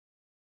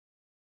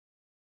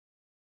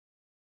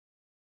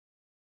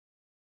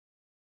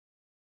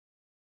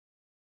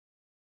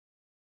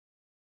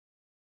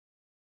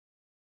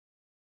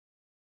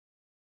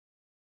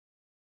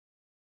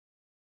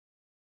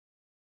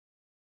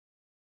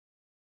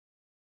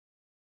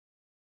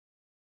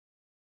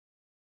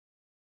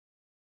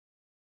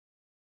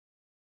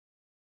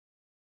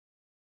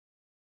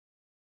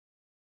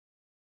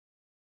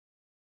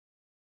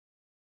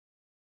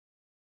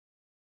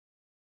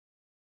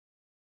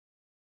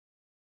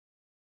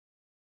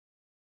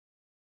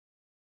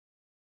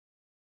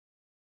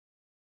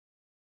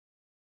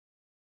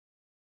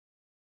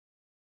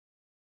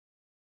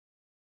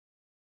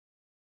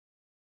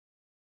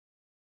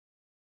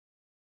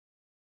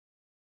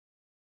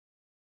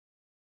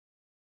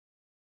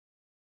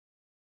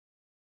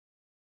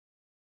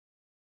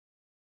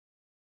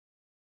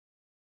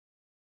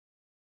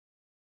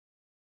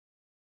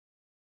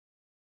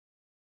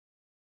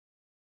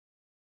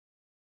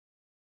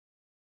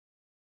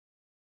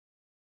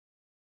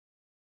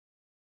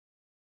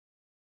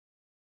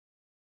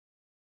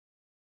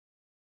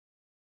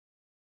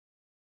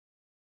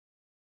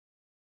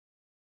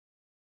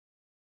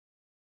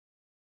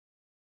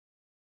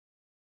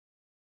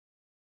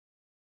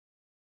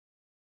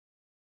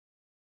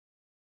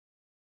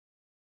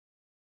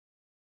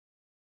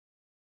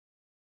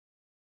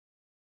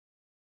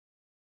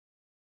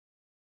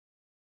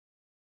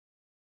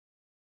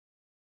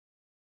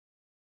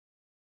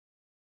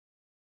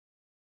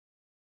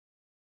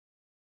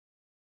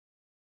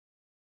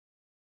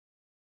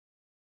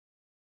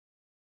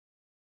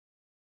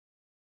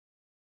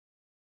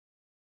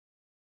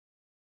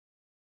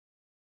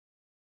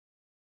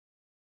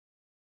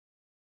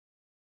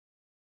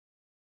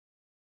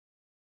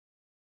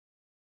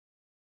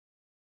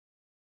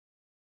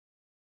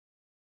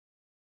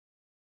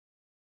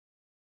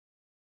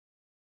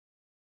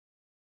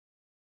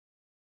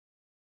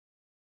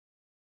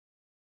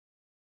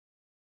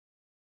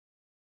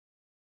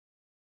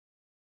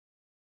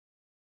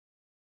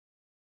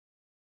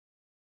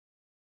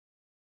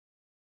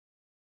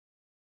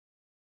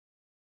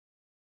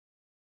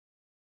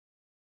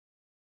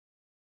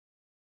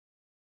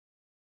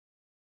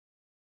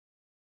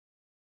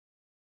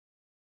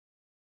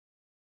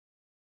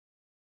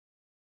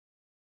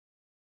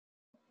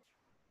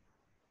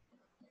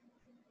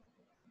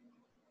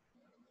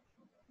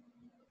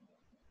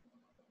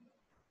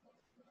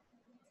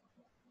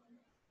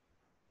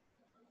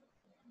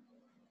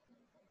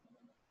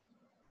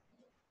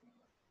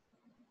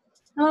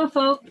Hello,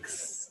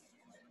 folks.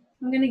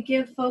 I'm going to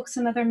give folks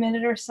another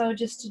minute or so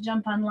just to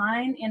jump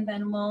online, and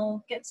then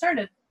we'll get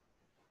started.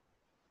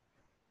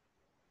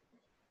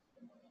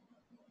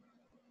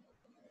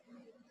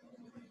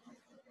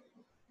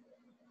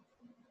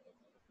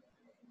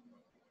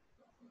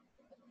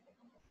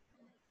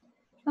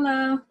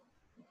 Hello.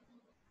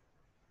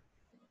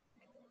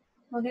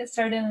 We'll get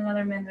started in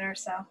another minute or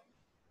so.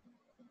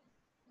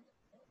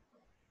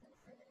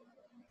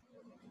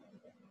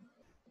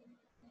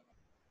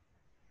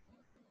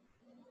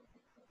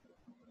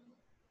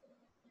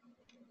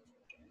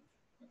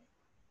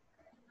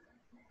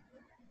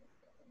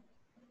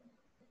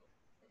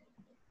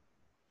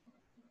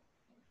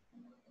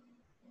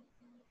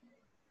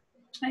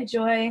 Hi,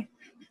 Joy.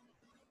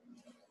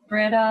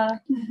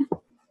 Britta.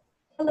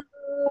 Hello.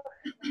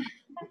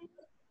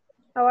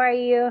 How are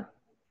you?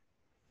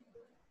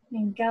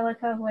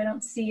 Angelica, who I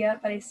don't see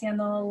yet, but I see on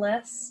the little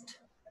list.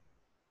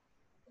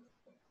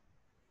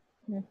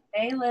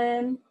 Hey,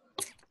 Lynn.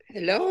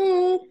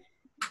 Hello.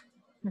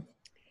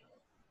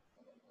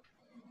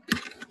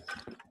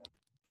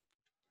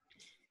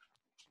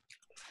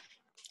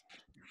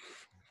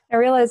 I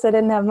realized I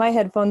didn't have my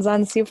headphones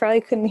on, so you probably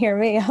couldn't hear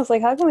me. I was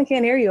like, how come I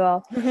can't hear you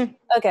all?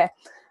 Okay,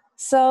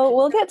 so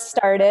we'll get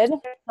started.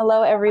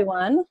 Hello,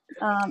 everyone.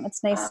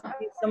 It's nice to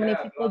see so many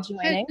people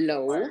joining.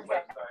 Hello.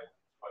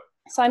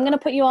 So I'm going to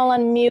put you all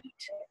on mute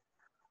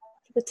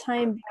for the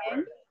time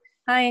being.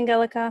 Hi,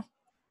 Angelica.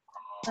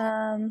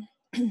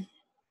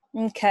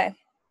 Okay,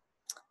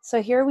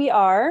 so here we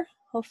are.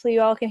 Hopefully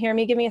you all can hear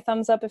me. Give me a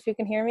thumbs up if you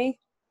can hear me.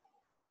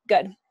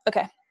 Good.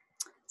 Okay,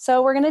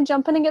 so we're going to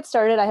jump in and get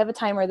started. I have a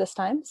timer this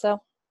time.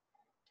 So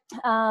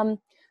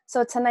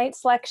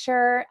tonight's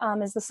lecture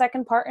is the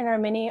second part in our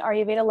mini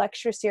Ayurveda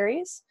lecture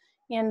series.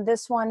 And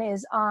this one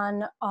is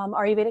on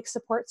Ayurvedic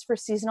supports for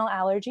seasonal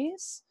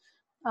allergies.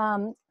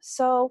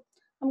 So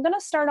I'm going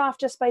to start off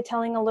just by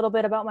telling a little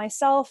bit about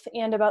myself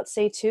and about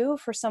Setu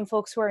for some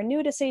folks who are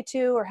new to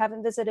Setu or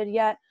haven't visited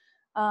yet.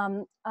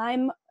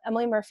 I'm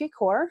Emily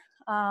Murphy-Core,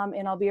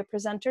 and I'll be a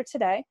presenter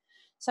today.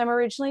 So I'm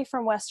originally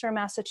from Western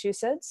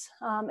Massachusetts,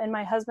 and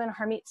my husband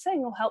Harmeet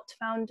Singh, who helped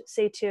found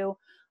Setu,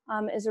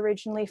 is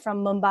originally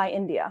from Mumbai,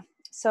 India.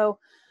 So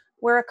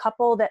we're a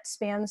couple that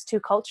spans two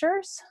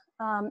cultures,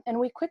 and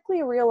we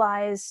quickly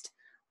realized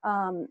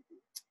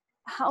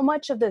how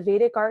much of the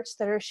Vedic arts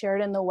that are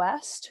shared in the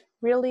West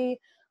really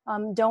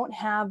don't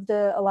have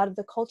a lot of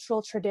the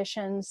cultural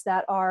traditions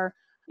that are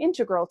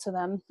integral to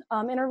them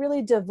and are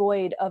really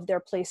devoid of their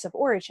place of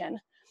origin.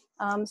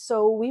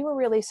 So we were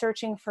really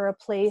searching for a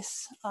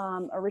place,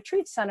 a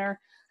retreat center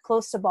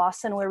close to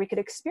Boston where we could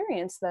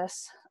experience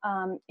this.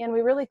 And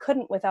we really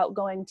couldn't without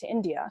going to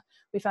India.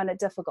 We found it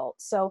difficult.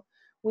 So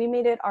we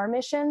made it our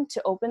mission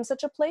to open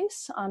such a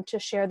place, to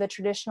share the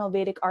traditional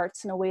Vedic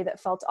arts in a way that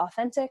felt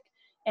authentic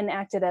and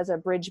acted as a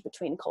bridge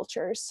between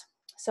cultures.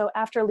 So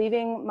after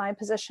leaving my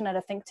position at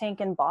a think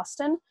tank in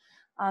Boston,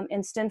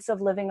 and stints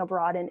of living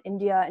abroad in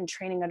India and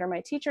training under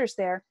my teachers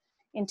there,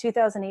 in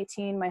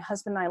 2018, my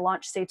husband and I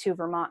launched Setu,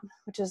 Vermont,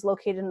 which is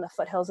located in the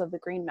foothills of the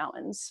Green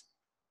Mountains.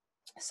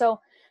 So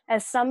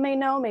as some may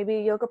know, maybe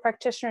yoga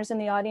practitioners in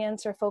the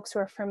audience or folks who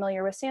are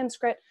familiar with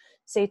Sanskrit,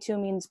 Setu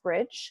means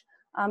bridge.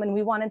 And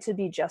we wanted to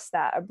be just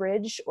that, a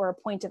bridge or a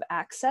point of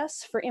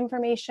access for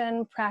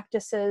information,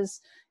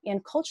 practices,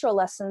 and cultural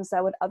lessons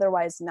that would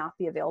otherwise not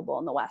be available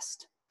in the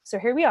West. So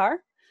here we are,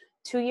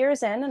 2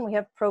 years in, and we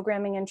have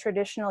programming in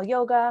traditional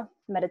yoga,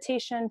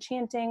 meditation,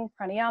 chanting,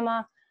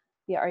 pranayama,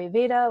 the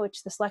Ayurveda,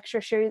 which this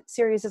lecture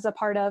series is a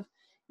part of,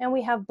 and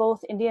we have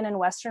both Indian and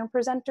Western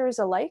presenters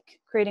alike,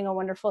 creating a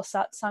wonderful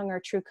satsang or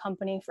true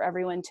company for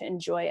everyone to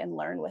enjoy and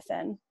learn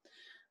within.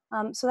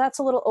 So that's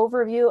a little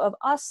overview of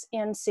us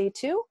and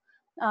Setu.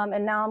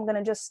 And now I'm going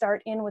to just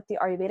start in with the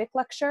Ayurvedic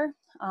lecture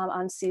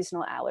on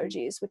seasonal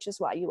allergies, which is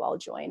why you all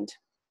joined.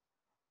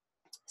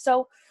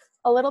 So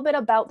a little bit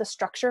about the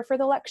structure for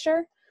the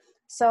lecture.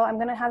 So I'm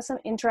going to have some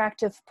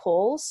interactive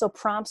polls. So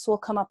prompts will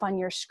come up on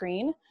your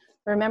screen.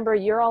 Remember,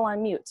 you're all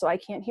on mute, so I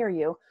can't hear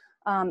you.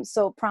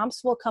 So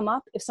prompts will come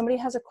up. If somebody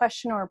has a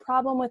question or a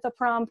problem with a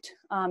prompt,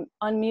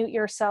 unmute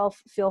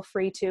yourself. Feel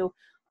free to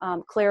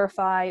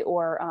clarify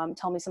or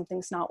tell me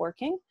something's not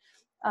working.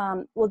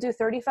 We'll do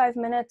 30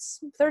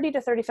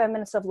 to 35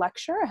 minutes of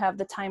lecture. I have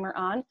the timer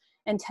on,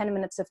 and 10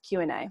 minutes of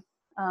Q&A.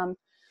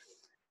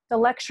 The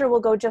lecture will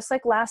go just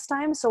like last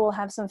time, so we'll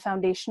have some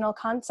foundational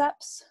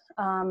concepts,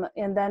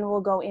 and then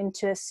we'll go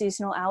into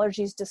seasonal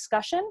allergies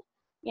discussion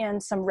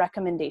and some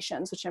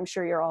recommendations, which I'm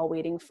sure you're all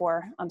waiting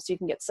for, so you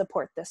can get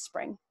support this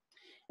spring.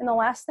 And the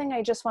last thing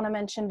I just want to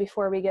mention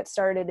before we get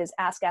started is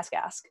ask, ask,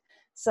 ask.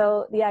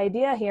 So the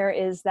idea here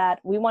is that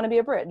we want to be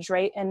a bridge,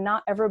 right? And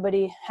not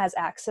everybody has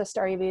access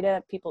to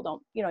Ayurveda. People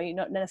don't, you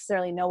don't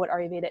necessarily know what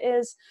Ayurveda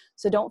is.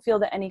 So don't feel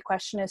that any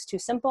question is too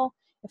simple.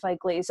 If I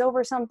glaze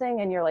over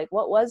something and you're like,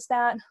 what was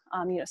that?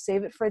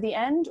 Save it for the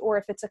end. Or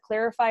if it's a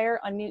clarifier,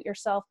 unmute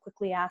yourself,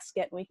 quickly ask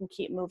it, and we can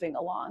keep moving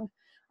along.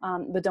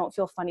 But don't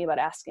feel funny about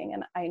asking.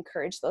 And I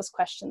encourage those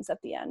questions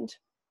at the end.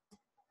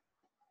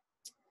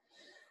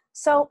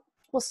 So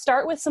We'll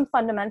start with some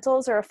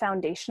fundamentals or a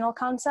foundational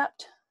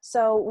concept.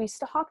 So we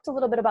talked a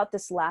little bit about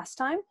this last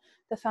time.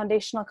 The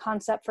foundational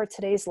concept for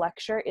today's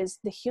lecture is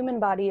the human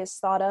body is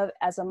thought of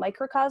as a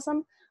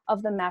microcosm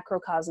of the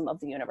macrocosm of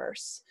the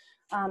universe.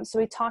 So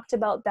we talked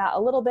about that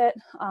a little bit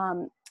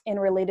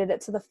and related it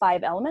to the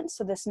 5 elements.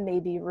 So this may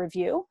be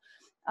review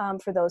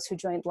for those who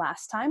joined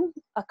last time.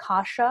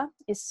 Akasha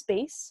is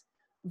space,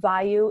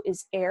 Vayu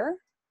is air,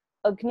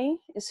 Agni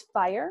is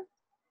fire,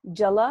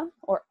 Jala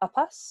or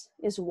Apas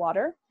is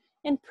water,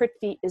 and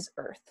Prithvi is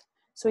earth.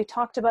 So we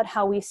talked about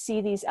how we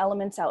see these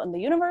elements out in the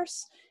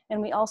universe, and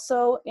we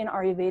also in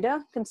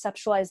Ayurveda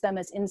conceptualize them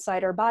as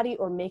inside our body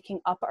or making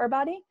up our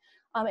body,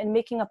 and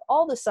making up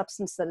all the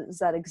substances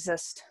that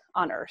exist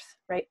on earth,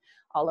 right?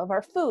 All of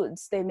our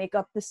foods, they make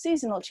up the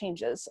seasonal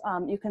changes.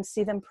 You can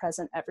see them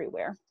present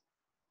everywhere.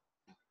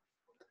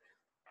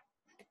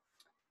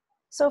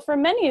 So for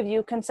many of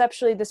you,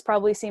 conceptually, this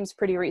probably seems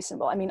pretty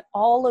reasonable. I mean,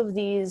 all of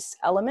these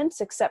elements,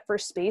 except for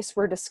space,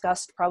 were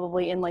discussed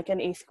probably in like an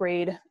 8th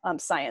grade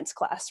science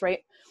class,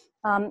 right?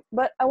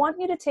 But I want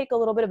you to take a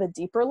little bit of a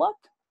deeper look,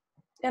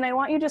 and I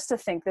want you just to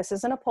think, this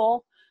isn't a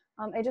poll,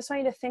 I just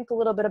want you to think a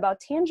little bit about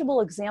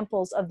tangible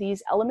examples of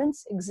these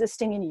elements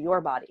existing in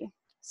your body.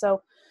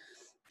 So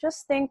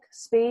just think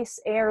space,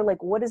 air,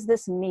 like what does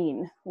this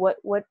mean?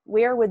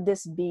 Where would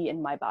this be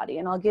in my body?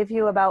 And I'll give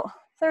you about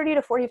 30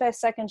 to 45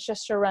 seconds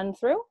just to run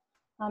through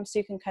so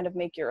you can kind of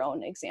make your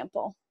own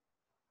example.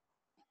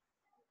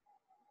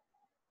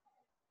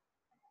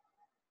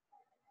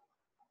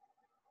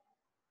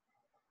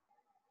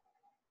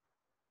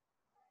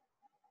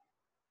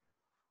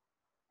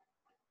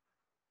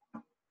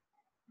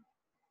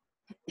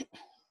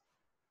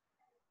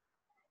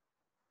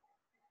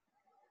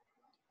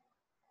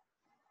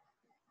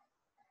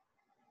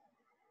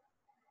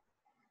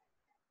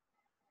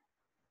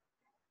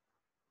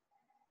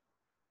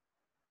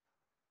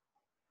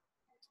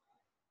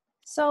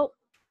 So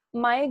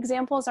my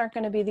examples aren't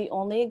going to be the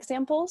only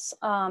examples,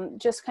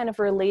 just kind of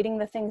relating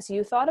the things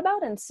you thought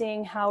about and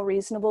seeing how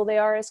reasonable they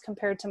are as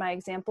compared to my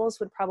examples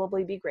would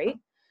probably be great.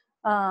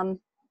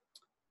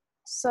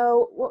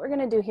 So what we're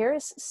going to do here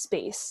is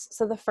space.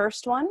 So the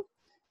first one,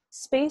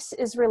 space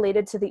is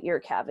related to the ear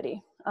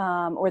cavity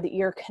or the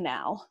ear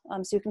canal.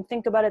 So you can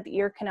think about it, the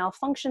ear canal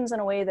functions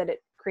in a way that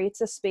it creates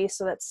a space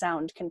so that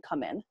sound can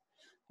come in.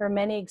 There are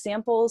many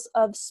examples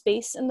of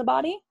space in the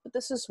body, but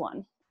this is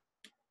one.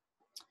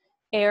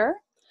 Air.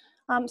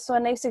 So a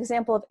nice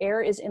example of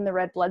air is in the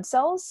red blood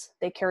cells.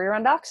 They carry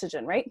around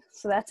oxygen, right?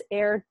 So that's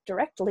air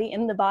directly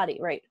in the body,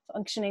 right?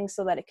 Functioning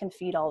so that it can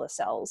feed all the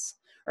cells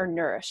or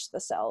nourish the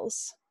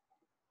cells.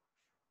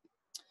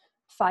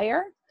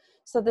 Fire.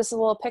 So this is a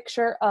little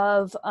picture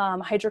of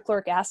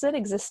hydrochloric acid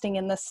existing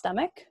in the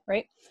stomach,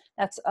 right?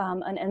 That's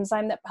an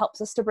enzyme that helps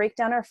us to break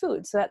down our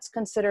food. So that's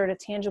considered a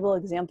tangible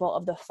example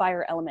of the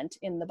fire element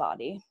in the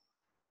body.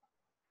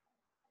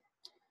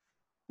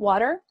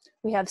 Water,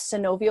 we have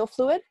synovial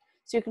fluid.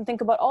 So you can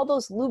think about all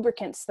those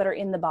lubricants that are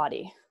in the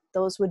body.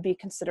 Those would be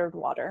considered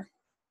water.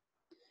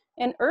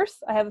 And earth,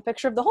 I have a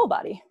picture of the whole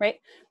body, right?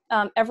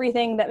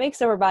 Everything that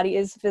makes our body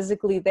is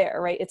physically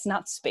there, right? It's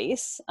not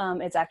space,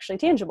 it's actually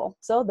tangible.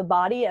 So the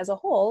body as a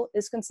whole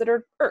is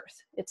considered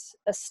earth. It's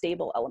a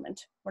stable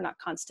element. We're not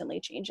constantly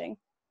changing.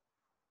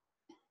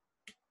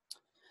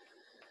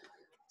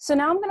 So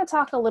now I'm going to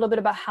talk a little bit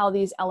about how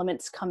these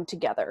elements come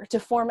together to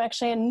form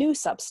actually a new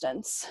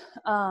substance.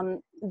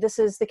 This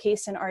is the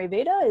case in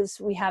Ayurveda, is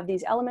we have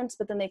these elements,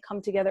 but then they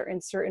come together in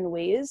certain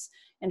ways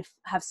and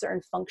have certain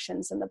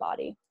functions in the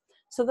body.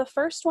 So the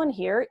first one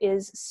here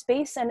is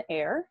space and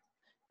air,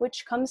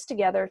 which comes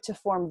together to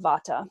form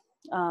vata.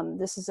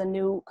 This is a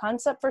new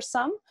concept for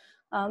some.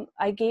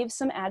 I gave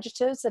some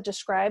adjectives that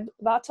describe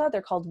vata.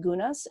 They're called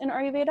gunas in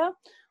Ayurveda.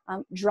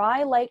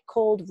 Dry, light,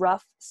 cold,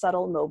 rough,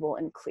 subtle, noble,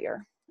 and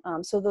clear.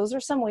 So those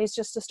are some ways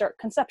just to start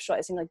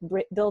conceptualizing,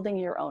 like building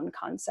your own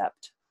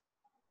concept.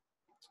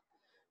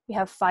 We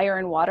have fire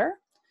and water.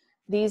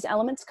 These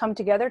elements come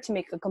together to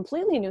make a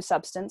completely new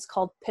substance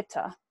called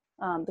pitta.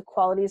 The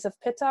qualities of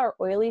pitta are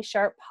oily,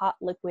 sharp, hot,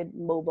 liquid,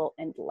 mobile,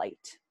 and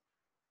light.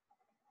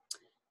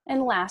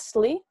 And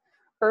lastly,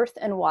 earth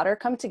and water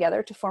come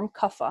together to form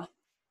kapha.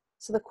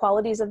 So the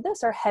qualities of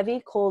this are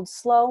heavy, cold,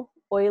 slow,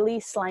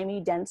 oily,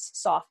 slimy, dense,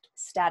 soft,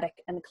 static,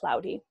 and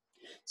cloudy.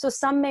 So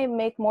some may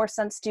make more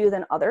sense to you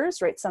than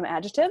others, right? Some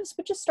adjectives,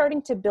 but just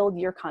starting to build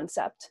your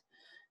concept.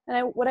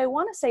 And what I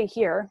want to say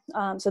here,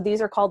 so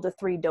these are called the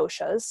 3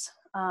 doshas.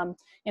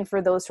 And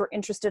for those who are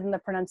interested in the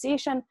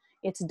pronunciation,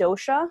 it's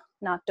dosha,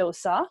 not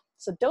dosa.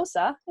 So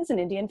dosa is an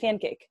Indian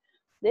pancake.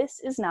 This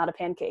is not a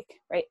pancake,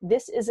 right?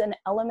 This is an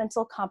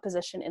elemental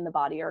composition in the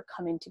body or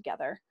coming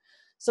together.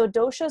 So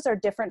doshas are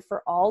different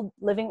for all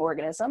living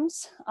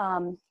organisms.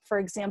 For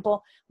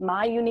example,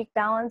 my unique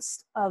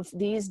balance of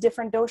these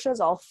different doshas,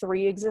 all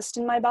 3 exist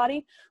in my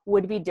body,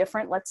 would be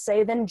different, let's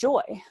say, than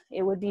Joy.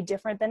 It would be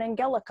different than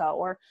Angelica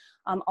or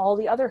all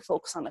the other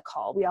folks on the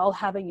call. We all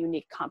have a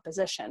unique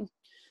composition.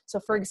 So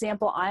for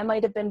example, I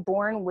might have been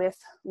born with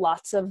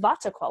lots of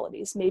vata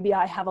qualities. Maybe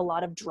I have a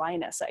lot of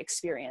dryness I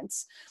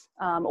experience,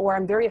 or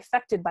I'm very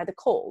affected by the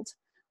cold.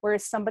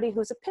 Whereas somebody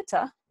who's a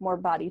pitta, more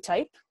body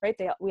type, right?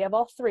 We have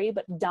all three,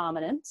 but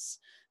dominance,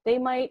 they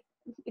might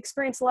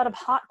experience a lot of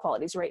hot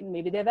qualities, right? And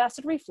maybe they have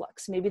acid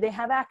reflux, maybe they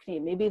have acne,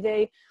 maybe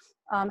they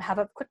have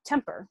a quick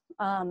temper.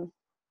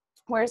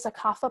 Whereas a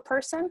kapha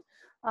person,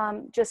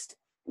 just,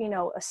 you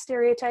know, a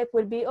stereotype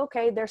would be,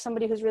 okay, there's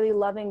somebody who's really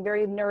loving,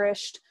 very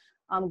nourished,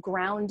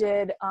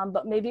 grounded,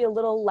 but maybe a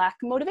little lack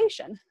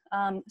motivation.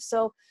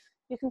 So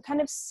you can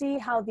kind of see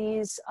how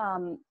these,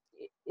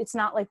 it's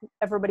not like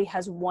everybody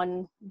has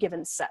one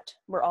given set.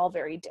 We're all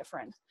very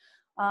different.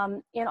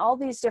 And all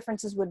these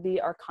differences would be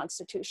our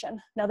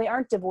constitution. Now, they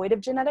aren't devoid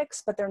of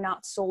genetics, but they're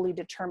not solely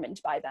determined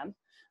by them.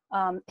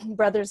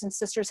 Brothers and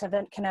sisters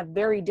can have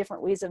very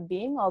different ways of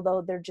being,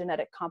 although their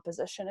genetic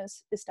composition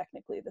is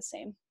technically the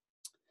same.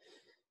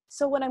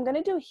 So what I'm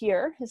going to do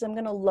here is I'm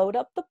going to load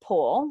up the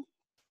poll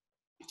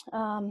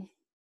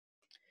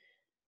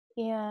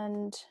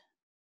and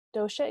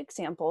dosha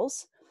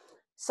examples.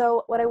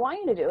 So what I want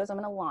you to do is I'm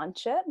going to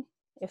launch it.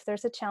 If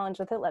there's a challenge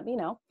with it, let me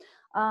know.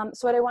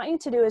 So what I want you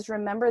to do is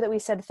remember that we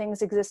said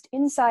things exist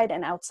inside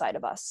and outside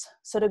of us.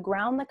 So to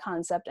ground the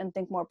concept and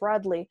think more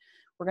broadly,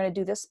 we're going to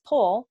do this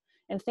poll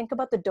and think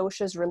about the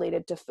doshas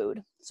related to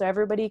food. So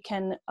everybody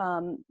can,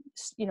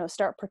 you know,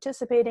 start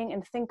participating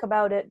and think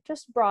about it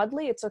just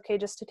broadly. It's okay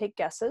just to take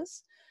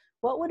guesses.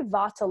 What would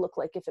vata look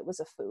like if it was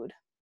a food?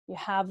 You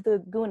have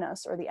the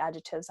gunas or the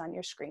adjectives on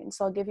your screen.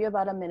 So I'll give you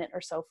about a minute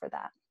or so for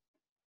that.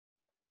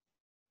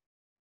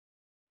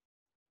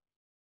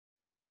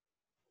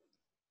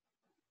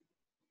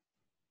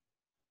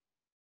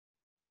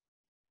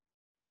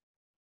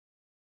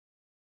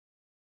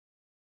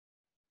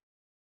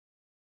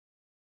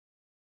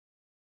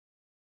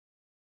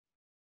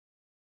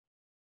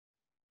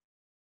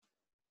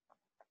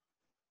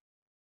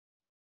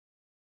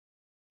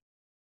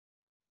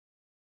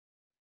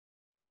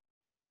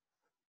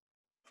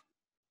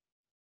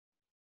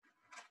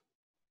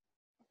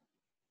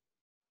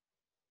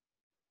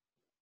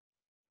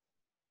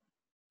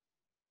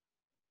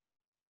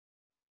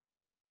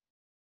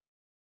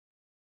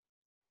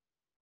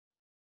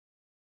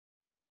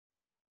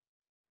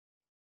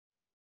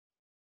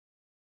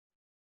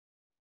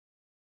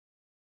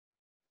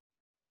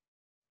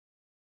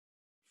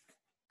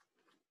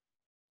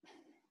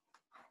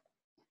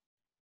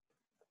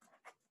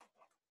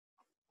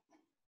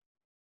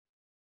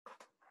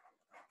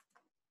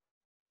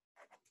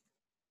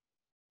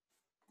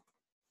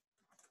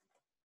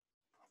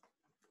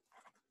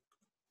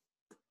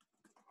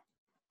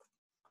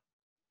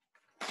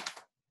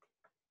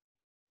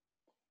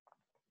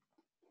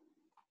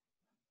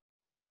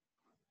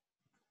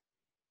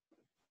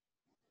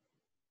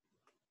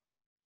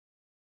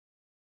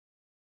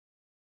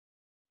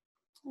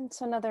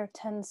 It's another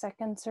 10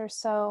 seconds or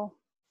so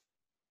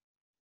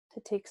to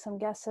take some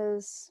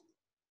guesses.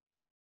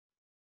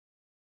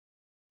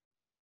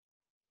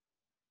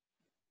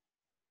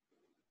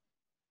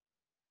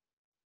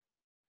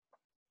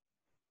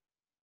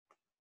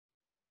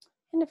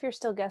 And if you're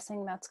still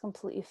guessing, that's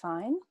completely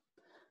fine.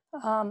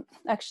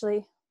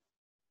 Actually,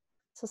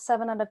 so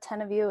 7 out of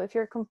 10 of you, if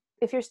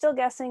you're still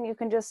guessing, you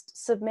can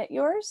just submit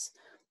yours,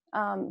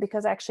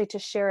 because actually to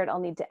share it, I'll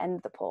need to end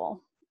the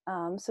poll.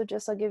 So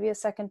just, I'll give you a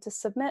second to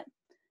submit,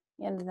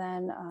 and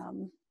then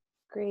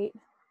great.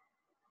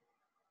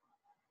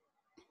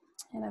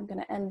 And I'm going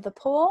to end the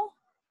poll.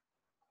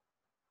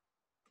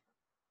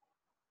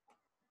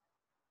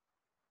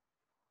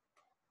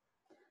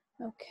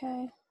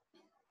 Okay.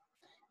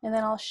 And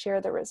then I'll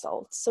share the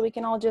results so we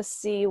can all just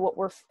see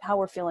how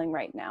we're feeling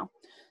right now.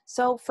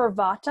 So for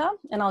vata,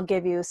 and I'll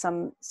give you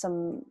some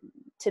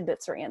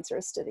tidbits or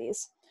answers to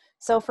these.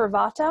 So for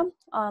vata,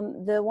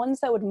 the ones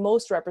that would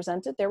most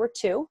represent it, there were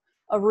two.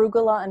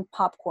 Arugula and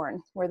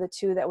popcorn were the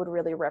two that would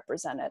really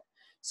represent it.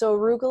 So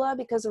arugula,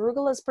 because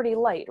arugula is pretty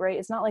light, right?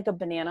 It's not like a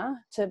banana.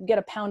 To get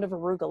a pound of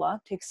arugula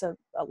takes a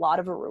lot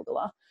of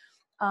arugula.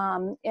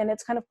 And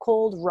it's kind of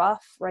cold,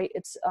 rough, right?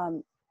 It's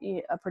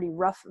a pretty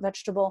rough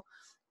vegetable.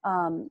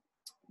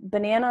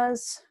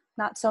 Bananas,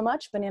 not so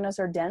much. Bananas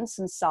are dense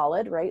and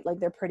solid, right? Like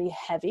they're pretty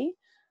heavy.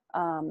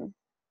 I'm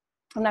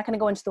not going to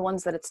go into the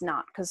ones that it's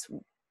not, because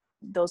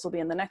those will be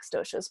in the next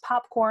doshas.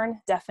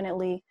 Popcorn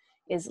definitely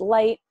is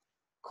light,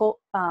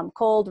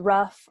 cold,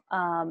 rough,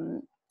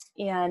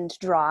 and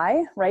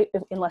dry, right?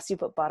 Unless you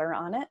put butter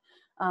on it.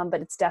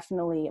 But it's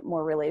definitely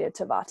more related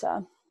to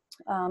vata.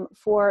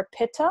 For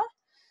pitta,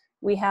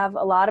 we have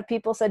a lot of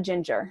people said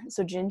ginger.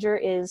 So ginger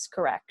is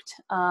correct.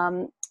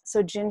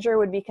 So ginger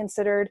would be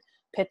considered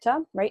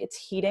pitta, right?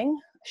 It's heating,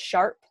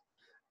 sharp,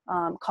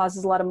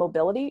 causes a lot of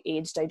mobility,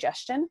 aids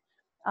digestion.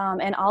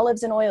 And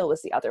olives and oil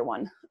was the other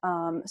one.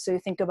 So you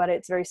think about it,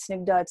 it's very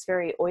snigdha, it's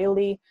very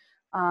oily,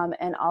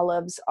 and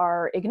olives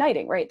are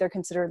igniting, right? They're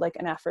considered like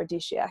an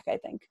aphrodisiac, I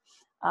think,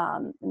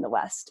 in the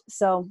West.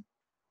 So,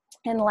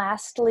 and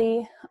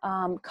lastly,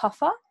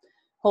 kapha,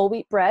 whole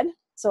wheat bread.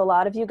 So a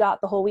lot of you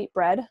got the whole wheat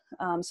bread.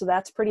 So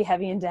that's pretty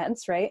heavy and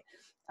dense, right?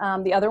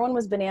 The other one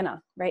was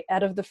banana, right?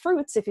 Out of the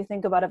fruits, if you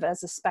think about it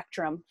as a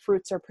spectrum,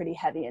 fruits are pretty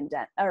heavy and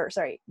dense,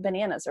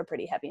 bananas are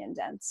pretty heavy and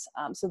dense.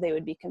 So they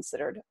would be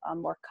considered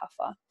more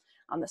kapha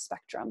on the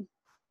spectrum.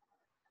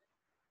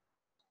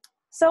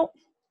 So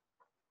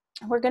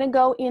we're going to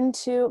go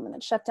into, I'm going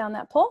to shut down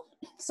that poll.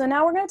 So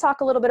now we're going to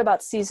talk a little bit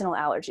about seasonal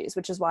allergies,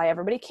 which is why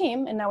everybody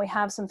came. And now we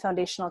have some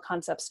foundational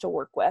concepts to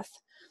work with.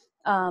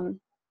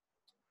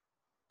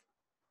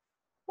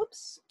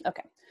 Oops.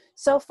 Okay.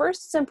 So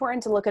first, it's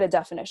important to look at a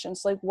definition.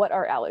 So like, what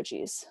are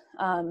allergies?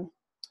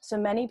 So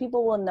many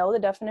people will know the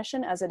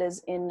definition as it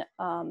is in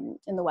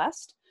the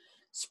West.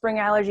 Spring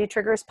allergy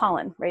triggers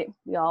pollen, right?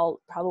 We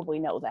all probably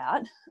know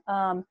that.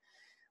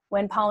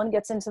 When pollen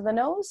gets into the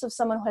nose of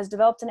someone who has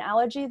developed an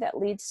allergy, that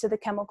leads to the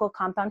chemical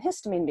compound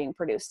histamine being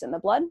produced in the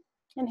blood.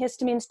 And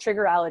histamines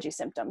trigger allergy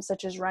symptoms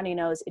such as runny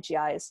nose, itchy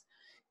eyes.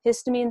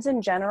 Histamines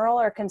in general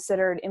are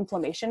considered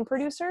inflammation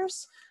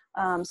producers.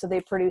 So they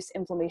produce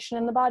inflammation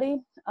in the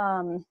body.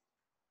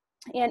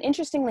 And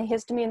interestingly,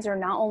 histamines are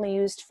not only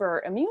used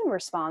for immune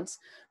response,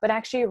 but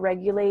actually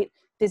regulate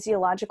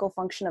physiological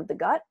function of the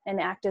gut and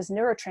act as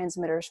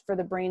neurotransmitters for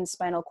the brain,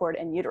 spinal cord,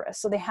 and uterus.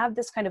 So they have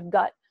this kind of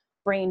gut,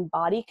 brain,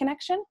 body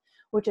connection,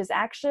 which is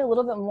actually a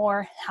little bit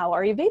more how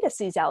Ayurveda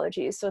sees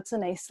allergies. So it's a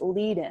nice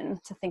lead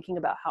in to thinking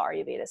about how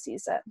Ayurveda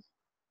sees it.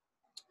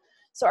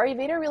 So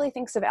Ayurveda really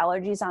thinks of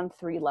allergies on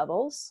 3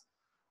 levels.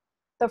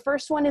 The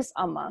first one is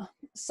ama.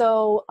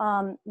 So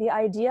the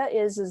idea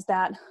is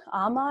that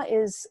ama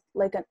is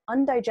like an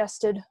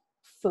undigested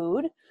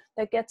food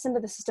that gets into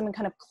the system and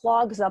kind of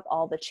clogs up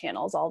all the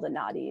channels, all the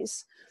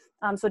nadis.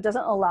 So it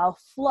doesn't allow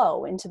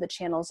flow into the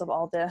channels of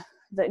all the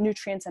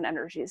nutrients and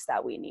energies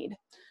that we need.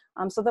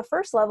 So the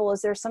first level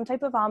is there's some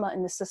type of ama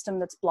in the system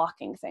that's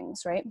blocking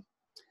things, right?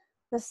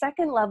 The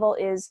second level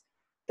is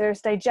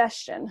there's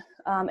digestion,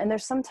 and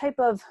there's some type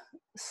of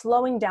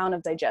slowing down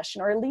of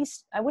digestion, or at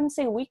least I wouldn't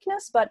say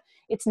weakness, but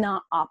it's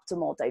not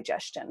optimal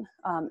digestion.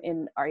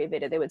 In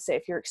Ayurveda, they would say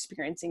if you're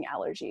experiencing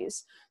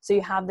allergies. So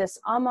you have this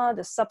ama,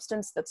 the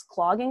substance that's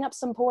clogging up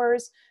some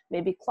pores,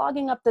 maybe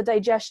clogging up the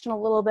digestion a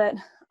little bit,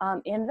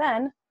 and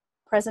then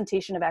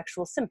presentation of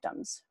actual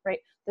symptoms, right?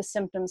 The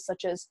symptoms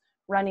such as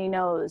runny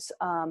nose,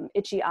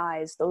 itchy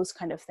eyes, those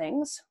kind of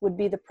things would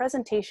be the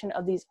presentation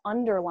of these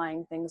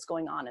underlying things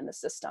going on in the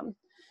system.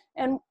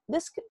 And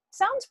this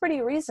sounds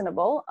pretty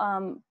reasonable,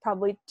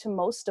 probably to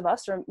most of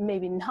us, or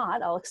maybe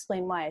not. I'll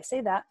explain why I say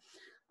that.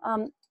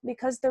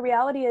 Because the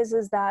reality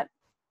is that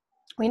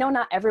we know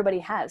not everybody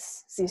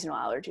has seasonal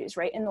allergies,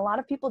 right? And a lot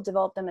of people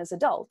develop them as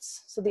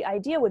adults. So the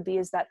idea would be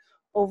is that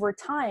over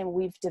time,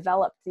 we've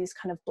developed these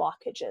kind of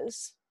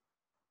blockages.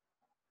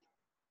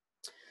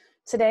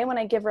 Today, when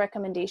I give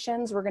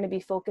recommendations, we're going to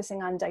be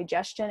focusing on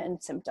digestion and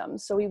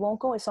symptoms. So we won't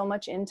go so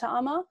much into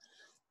ama,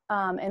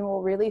 and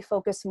we'll really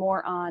focus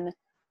more on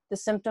the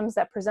symptoms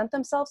that present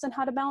themselves and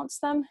how to balance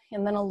them,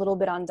 and then a little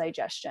bit on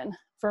digestion.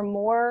 For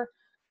more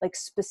like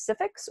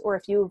specifics, or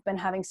if you've been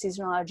having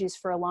seasonal allergies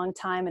for a long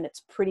time and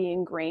it's pretty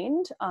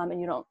ingrained, and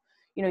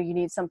you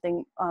need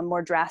something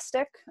more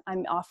drastic,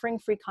 I'm offering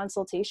free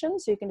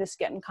consultations, so you can just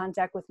get in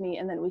contact with me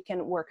and then we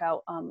can work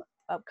out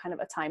kind of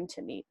a time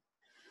to meet.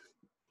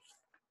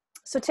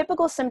 So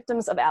typical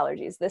symptoms of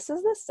allergies. This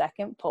is the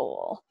second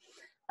poll.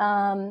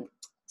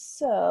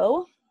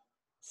 So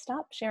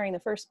stop sharing the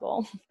first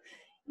poll.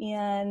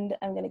 And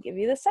I'm going to give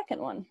you the second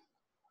one.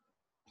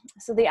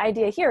 So the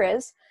idea here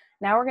is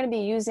now we're going to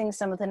be using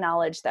some of the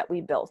knowledge that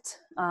we built,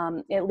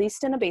 at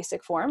least in a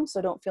basic form,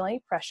 so don't feel any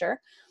pressure.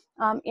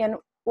 And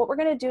what we're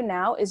going to do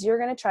now is you're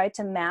going to try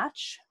to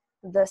match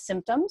the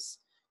symptoms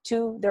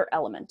to their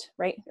element,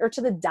 right? Or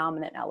to the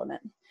dominant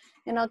element.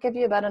 And I'll give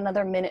you about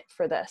another minute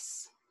for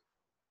this.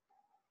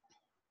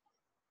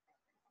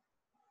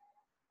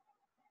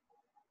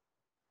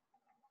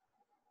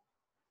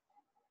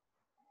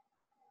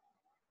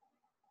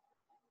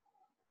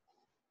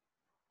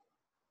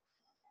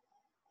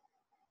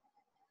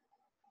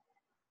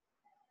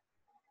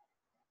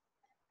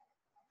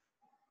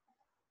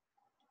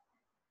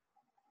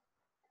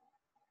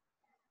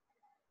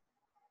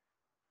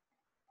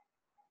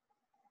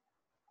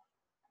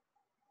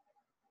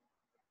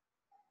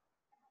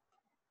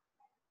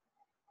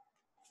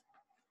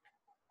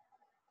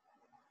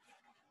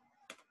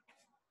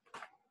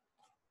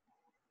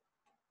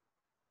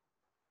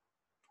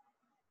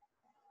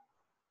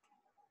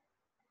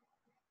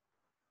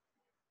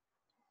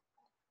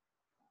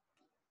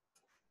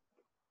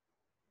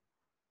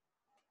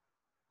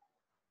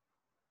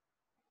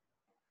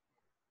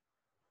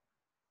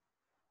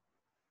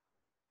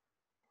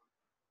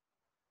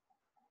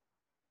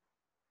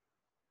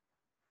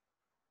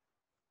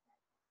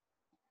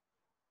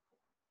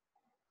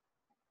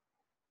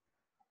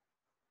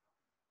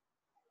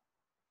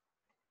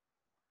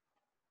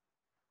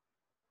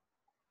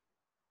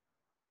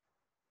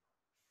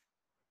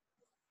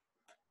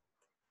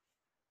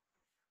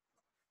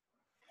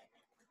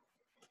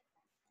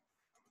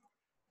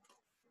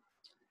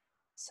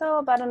 So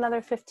about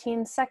another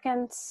 15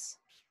 seconds.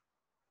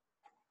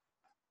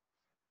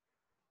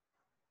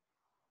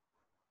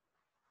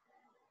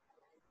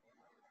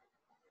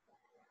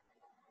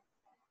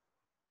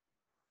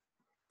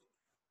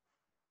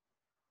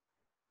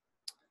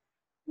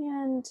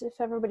 And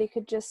if everybody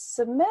could just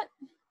submit.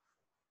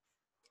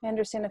 I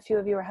understand a few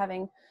of you are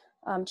having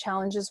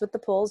challenges with the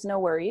polls, no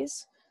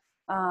worries.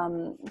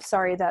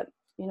 Sorry that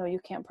you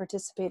can't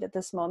participate at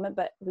this moment,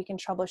 but we can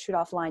troubleshoot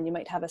offline. You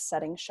might have a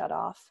setting shut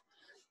off.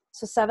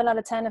 So 7 out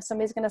of 10, if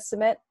somebody's gonna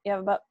submit, you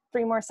have about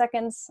 3 more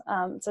seconds.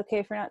 It's okay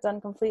if you're not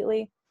done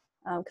completely,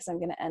 because I'm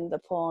gonna end the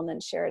poll and then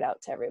share it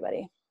out to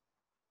everybody.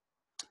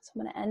 So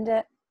I'm gonna end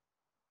it.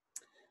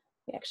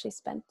 We actually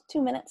spent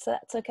 2 minutes, so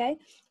that's okay.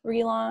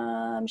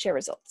 Relaunch, share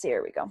results,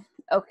 here we go.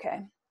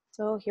 Okay,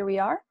 so here we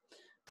are.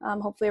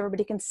 Hopefully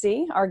everybody can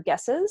see our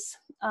guesses.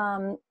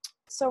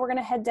 So we're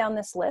gonna head down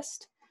this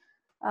list.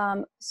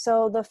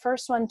 So the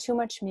first one, too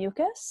much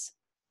mucus,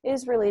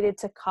 is related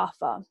to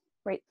kapha,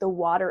 right? The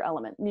water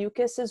element.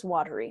 Mucus is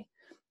watery.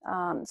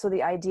 So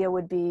the idea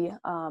would be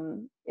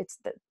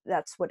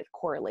that's what it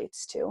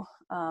correlates to.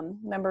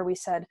 Remember we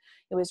said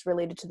it was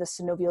related to the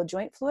synovial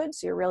joint fluid.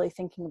 So you're really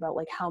thinking about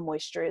like how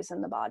moisture is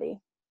in the body.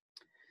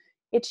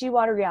 Itchy,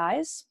 watery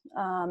eyes.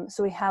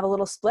 So we have a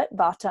little split,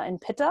 vata and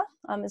pitta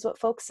is what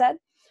folks said.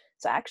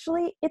 So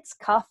actually it's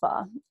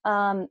kapha,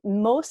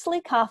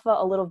 mostly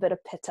kapha, a little bit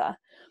of pitta.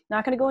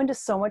 Not going to go into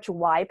so much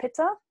why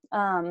pitta,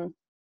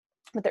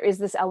 but there is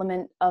this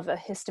element of a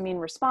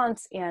histamine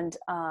response, and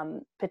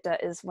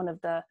pitta is one of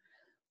the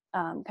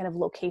kind of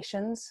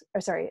locations,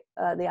 or sorry,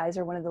 the eyes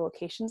are one of the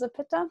locations of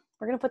pitta.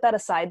 We're going to put that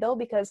aside though,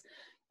 because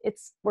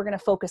we're going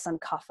to focus on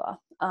kapha.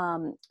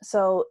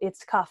 So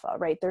it's kapha,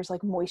 right? There's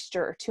like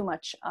moisture or too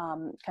much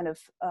kind of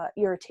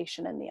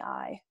irritation in the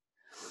eye.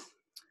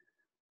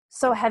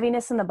 So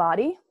heaviness in the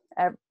body,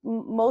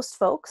 most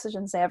folks, I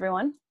shouldn't say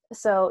everyone.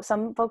 So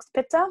some folks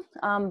pitta,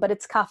 but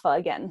it's kapha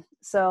again.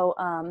 So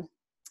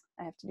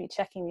I have to be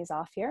checking these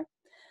off here.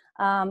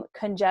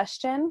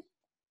 Congestion,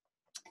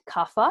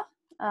 kapha.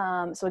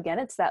 So again,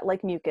 it's that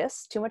like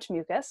mucus, too much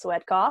mucus,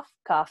 wet cough,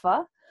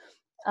 kapha.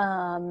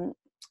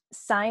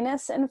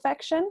 Sinus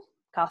infection,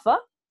 kapha.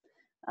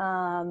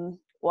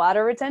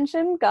 Water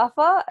retention,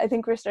 kapha. I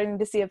think we're starting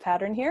to see a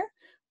pattern here.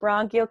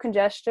 Bronchial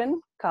congestion,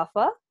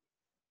 kapha.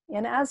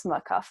 And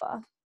asthma,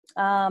 kapha.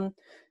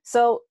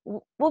 So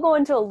we'll go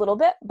into a little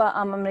bit, but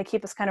I'm going to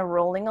keep us kind of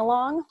rolling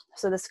along.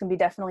 So this can be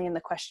definitely in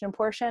the question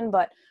portion,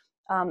 but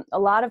a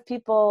lot of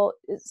people,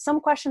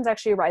 some questions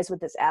actually arise with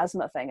this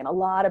asthma thing. And a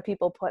lot of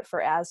people put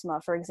for asthma,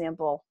 for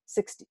example,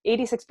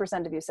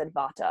 86% of you said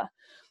vata.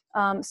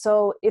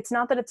 So it's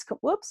not that it's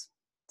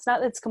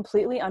not that it's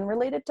completely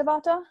unrelated to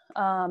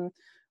vata.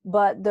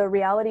 But the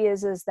reality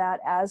is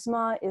that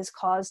asthma is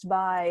caused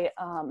by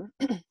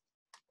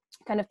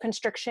kind of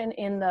constriction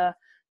in the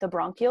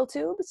bronchial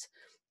tubes.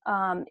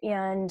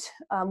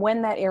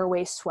 When that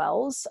airway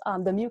swells,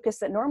 the mucus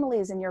that normally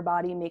is in your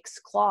body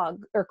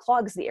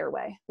clogs the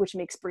airway, which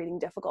makes breathing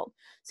difficult.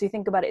 So you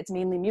think about it, it's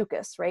mainly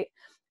mucus, right?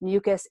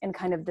 Mucus and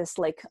kind of this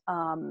like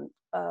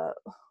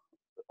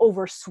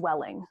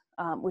overswelling,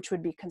 which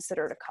would be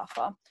considered a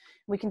kapha.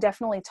 We can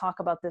definitely talk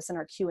about this in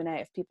our Q&A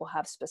if people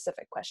have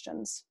specific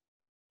questions.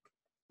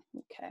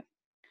 Okay.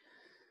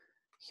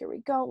 Here we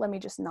go. Let me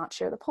just not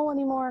share the poll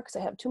anymore because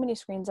I have too many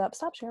screens up.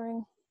 Stop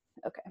sharing.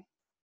 Okay.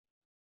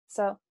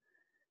 So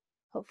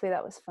hopefully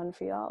that was fun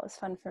for you all. It was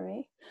fun for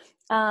me.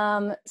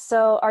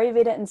 So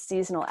Ayurveda and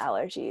seasonal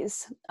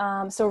allergies.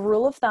 So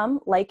rule of thumb,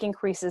 like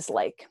increases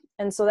like.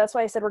 And so that's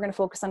why I said we're going to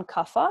focus on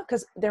kapha,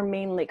 because they're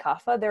mainly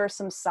kapha. There are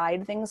some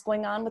side things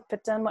going on with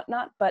pitta and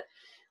whatnot. But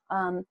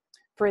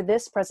for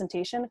this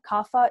presentation,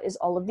 kapha is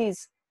all of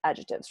these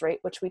adjectives, right?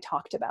 Which we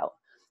talked about.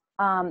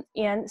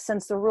 And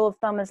since the rule of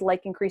thumb is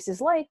like increases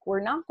like,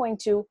 we're not going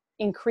to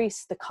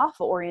increase the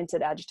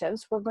kapha-oriented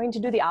adjectives. We're going to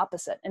do the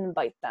opposite and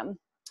invite them.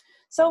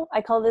 So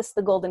I call this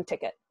the golden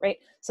ticket, right?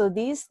 So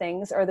these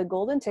things are the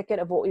golden ticket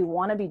of what we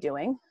want to be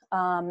doing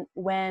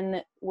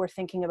when we're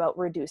thinking about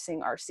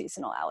reducing our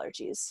seasonal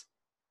allergies.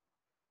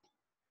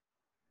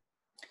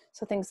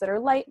 So things that are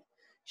light,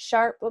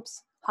 sharp,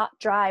 hot,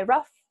 dry,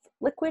 rough,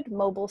 liquid,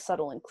 mobile,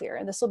 subtle, and clear.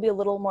 And this will be a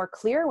little more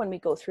clear when we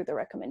go through the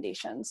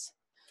recommendations.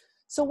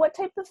 So what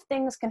type of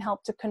things can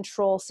help to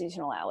control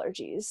seasonal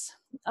allergies?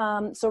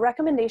 So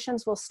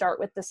recommendations will start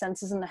with the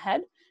senses in the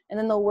head, and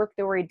then they'll work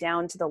their way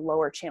down to the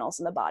lower channels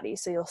in the body.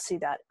 So you'll see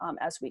that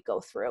as we go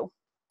through.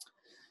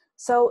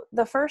 So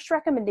the first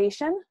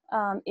recommendation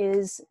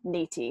is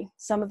neti.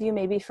 Some of you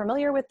may be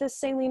familiar with this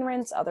saline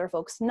rinse, other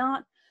folks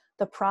not.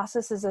 The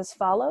process is as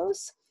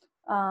follows.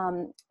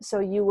 So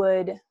you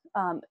would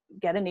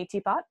get a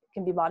neti pot. It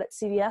can be bought at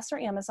CVS or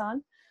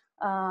Amazon,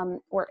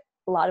 or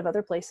a lot of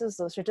other places.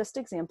 Those are just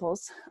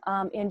examples.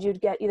 And you'd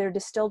get either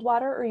distilled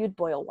water or you'd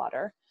boil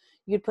water.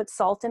 You'd put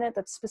salt in it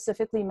that's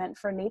specifically meant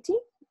for neti.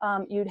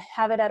 You'd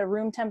have it at a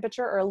room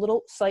temperature or a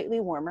little slightly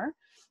warmer.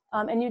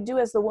 And you'd do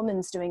as the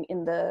woman's doing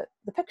in the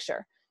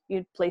picture.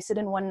 You'd place it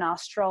in one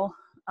nostril,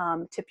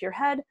 tip your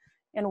head,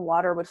 and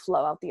water would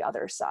flow out the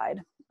other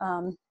side.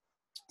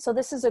 So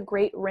this is a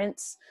great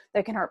rinse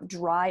that can help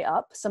dry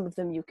up some of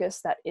the mucus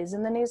that is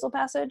in the nasal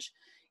passage.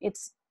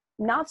 It's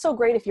not so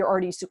great if you're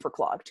already super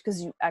clogged,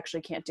 because you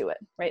actually can't do it,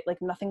 right?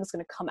 Like nothing's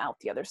going to come out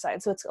the other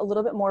side. So it's a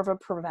little bit more of a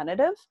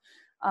preventative.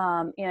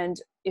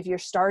 And if you're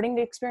starting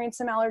to experience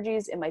some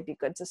allergies, it might be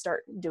good to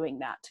start doing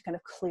that to kind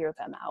of clear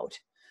them out.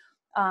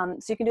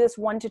 So you can do this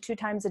 1 to 2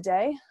 times a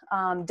day.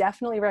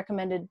 Definitely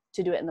recommended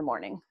to do it in the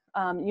morning.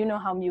 You know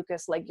how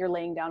mucus, like you're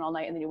laying down all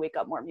night and then you wake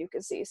up more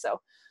mucusy.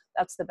 So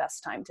that's the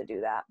best time to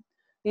do that.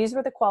 These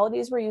were the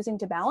qualities we're using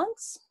to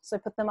balance. So I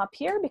put them up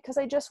here because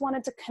I just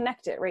wanted to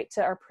connect it right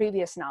to our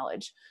previous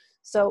knowledge.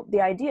 So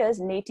the idea is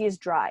neti is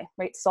dry,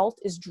 right? Salt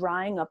is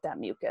drying up that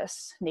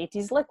mucus. Neti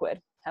is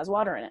liquid, has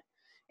water in it,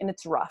 and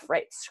it's rough,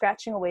 right?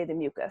 Scratching away the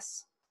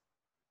mucus.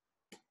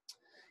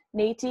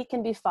 Neti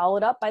can be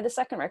followed up by the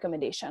second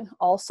recommendation,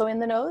 also in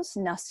the nose,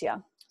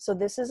 nasya. So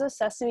this is a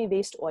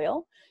sesame-based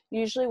oil,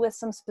 usually with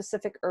some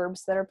specific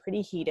herbs that are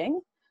pretty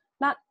heating.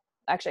 Not,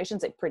 actually I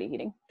shouldn't say pretty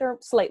heating, they're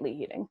slightly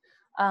heating.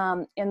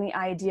 And the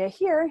idea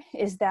here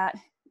is that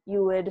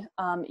you would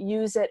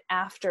use it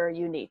after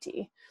you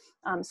neti.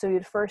 So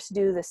you'd first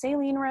do the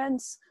saline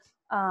rinse,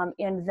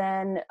 and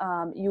then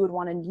you would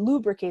want to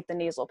lubricate the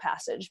nasal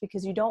passage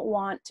because you don't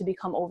want to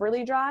become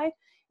overly dry,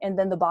 and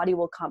then the body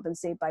will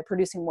compensate by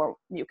producing more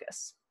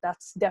mucus.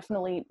 That's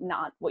definitely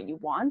not what you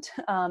want.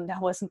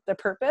 That wasn't the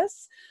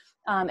purpose.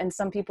 And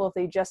some people, if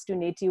they just do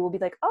neti, will be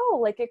like, oh,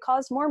 like it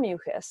caused more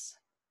mucus.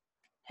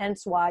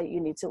 Hence why you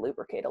need to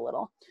lubricate a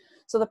little.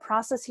 So the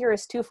process here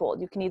is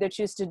twofold. You can either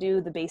choose to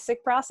do the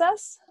basic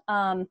process,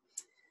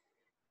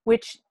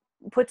 which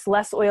puts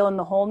less oil in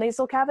the whole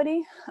nasal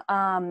cavity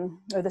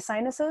or the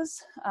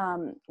sinuses,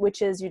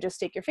 which is you just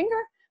take your finger,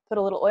 put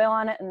a little oil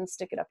on it, and then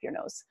stick it up your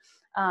nose.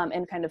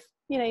 And kind of,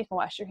 you know, you can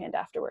wash your hand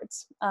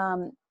afterwards.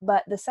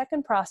 But the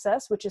second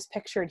process, which is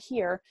pictured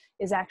here,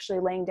 is actually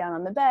laying down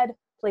on the bed,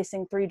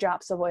 placing 3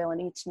 drops of oil in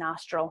each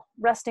nostril,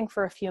 resting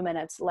for a few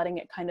minutes, letting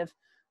it kind of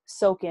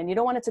soak in. You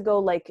don't want it to go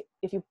like,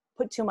 if you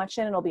put too much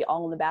in, it'll be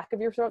all in the back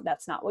of your throat.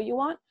 That's not what you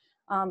want.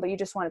 But you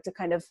just want it to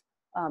kind of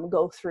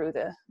go through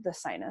the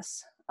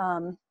sinus.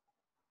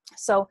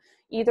 So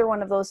either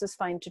one of those is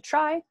fine to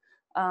try.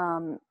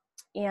 And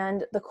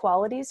the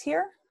qualities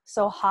here,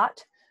 so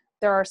hot,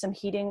 there are some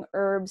heating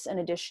herbs, and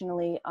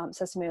additionally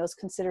sesame oil is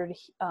considered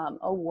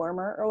a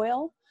warmer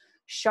oil.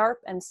 Sharp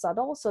and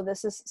subtle, so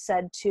this is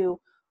said to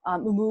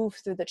move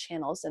through the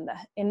channels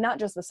in not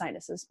just the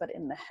sinuses, but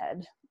in the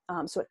head.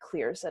 So it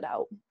clears it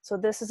out. So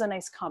this is a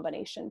nice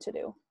combination to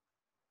do.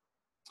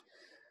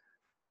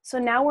 So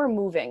now we're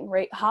moving,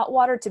 right? Hot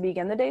water to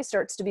begin the day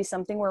starts to be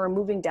something where we're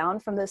moving down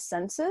from the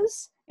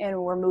senses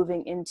and we're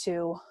moving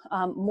into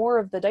more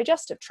of the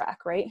digestive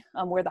tract, right?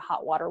 Where the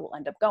hot water will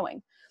end up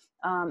going.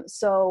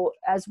 So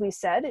as we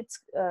said, it's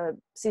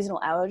seasonal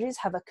allergies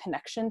have a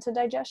connection to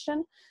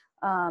digestion.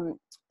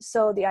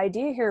 So the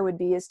idea here would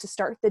be is to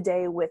start the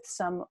day with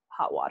some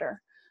hot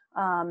water.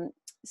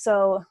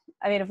 So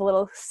I made a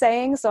little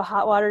saying, so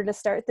hot water to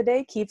start the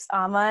day keeps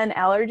ama and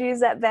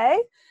allergies at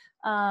bay.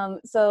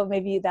 So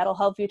maybe that'll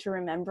help you to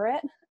remember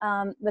it.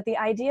 But the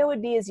idea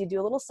would be is you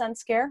do a little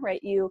sense care,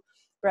 right? You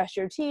brush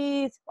your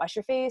teeth, wash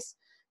your face,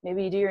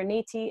 maybe you do your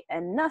neti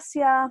and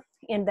nasya,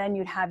 and then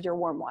you'd have your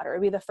warm water.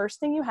 It'd be the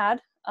first thing you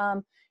had.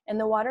 And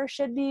the water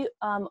should be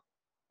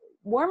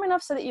warm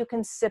enough so that you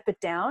can sip it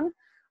down,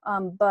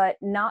 but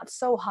not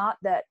so hot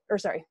that, or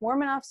sorry,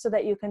 warm enough so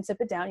that you can sip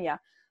it down, yeah,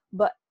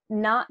 but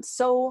not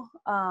so,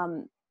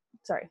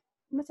 sorry,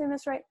 am I saying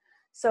this right?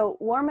 So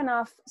warm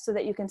enough so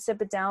that you can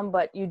sip it down,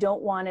 but you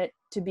don't want it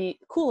to be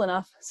cool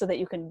enough so that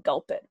you can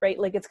gulp it, right?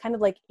 Like it's kind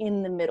of like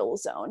in the middle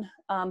zone.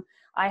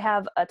 I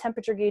have a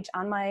temperature gauge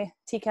on my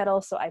tea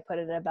kettle, so I put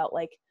it at about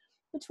like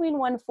between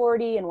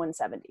 140 and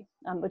 170,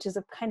 which is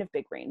a kind of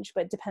big range,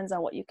 but it depends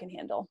on what you can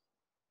handle.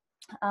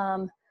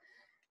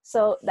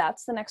 So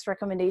that's the next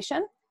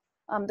recommendation.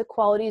 The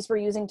qualities we're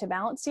using to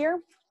balance here,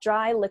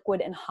 dry,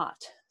 liquid, and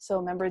hot. So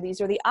remember,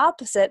 these are the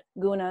opposite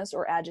gunas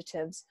or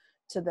adjectives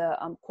to the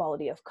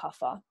quality of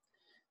kapha.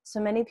 So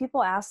many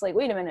people ask, like,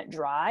 wait a minute,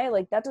 dry?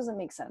 Like, that doesn't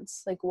make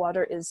sense. Like,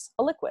 water is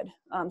a liquid.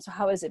 So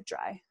how is it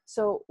dry?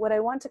 So what I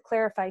want to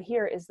clarify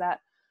here is that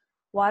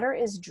water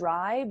is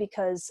dry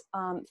because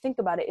think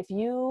about it. If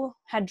you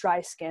had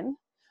dry skin,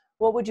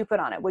 what would you put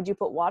on it? Would you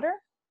put water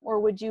or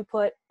would you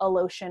put a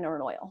lotion or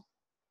an oil?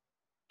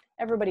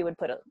 Everybody would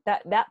put it.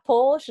 That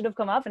poll should have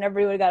come up and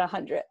everybody would have got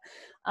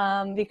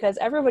 100 because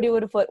everybody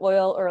would have put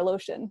oil or a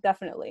lotion,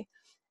 definitely.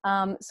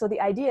 So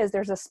the idea is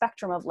there's a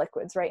spectrum of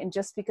liquids, right? And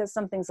just because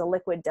something's a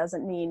liquid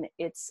doesn't mean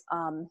it's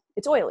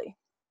oily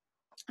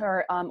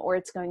or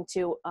it's going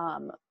to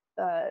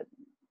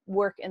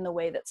work in the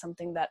way that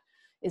something that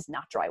is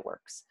not dry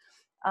works.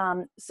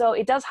 So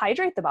it does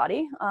hydrate the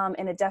body,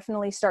 and it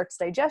definitely starts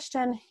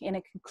digestion, and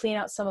it can clean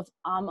out some of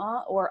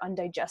ama or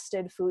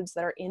undigested foods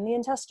that are in the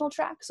intestinal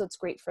tract. So it's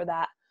great for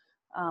that,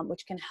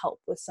 which can help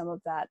with some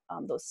of that,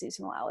 those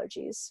seasonal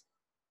allergies.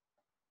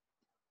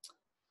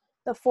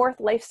 The fourth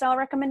lifestyle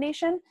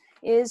recommendation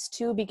is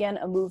to begin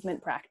a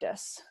movement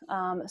practice.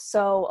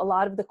 So a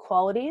lot of the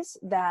qualities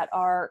that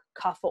are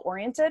kapha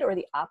oriented, or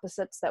the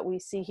opposites that we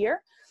see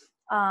here,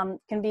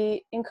 can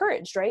be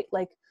encouraged, right?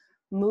 Like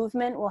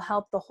movement will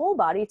help the whole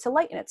body to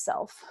lighten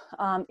itself.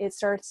 It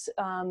starts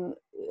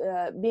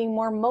being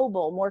more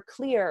mobile, more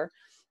clear,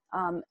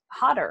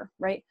 hotter,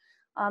 right?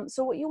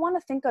 So what you want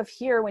to think of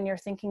here when you're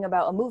thinking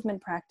about a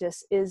movement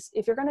practice is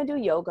if you're going to do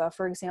yoga,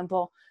 for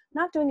example,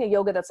 not doing a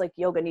yoga that's like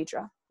yoga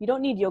nidra. You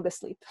don't need yoga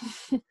sleep.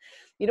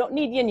 You don't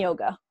need yin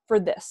yoga for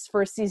this,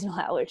 for a seasonal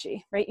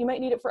allergy, right? You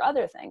might need it for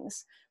other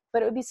things,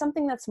 but it would be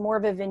something that's more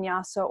of a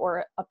vinyasa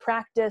or a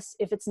practice.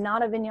 If it's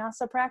not a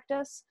vinyasa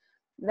practice,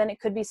 then it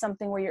could be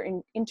something where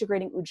you're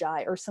integrating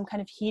ujjayi or some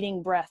kind of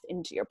heating breath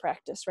into your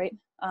practice, right?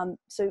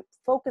 So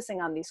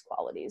focusing on these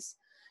qualities.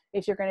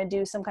 If you're going to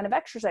do some kind of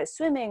exercise,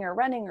 swimming or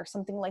running or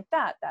something like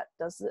that, that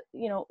does,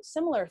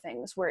 similar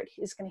things where it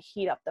is going to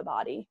heat up the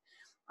body.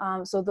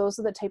 So those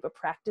are the type of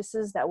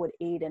practices that would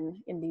aid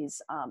in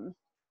these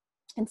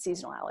in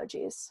seasonal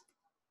allergies.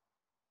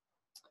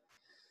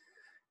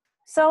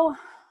 So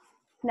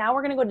now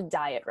we're going to go to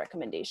diet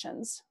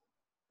recommendations.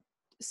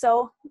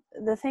 So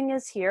the thing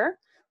is here,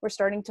 we're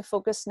starting to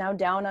focus now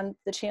down on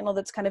the channel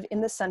that's kind of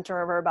in the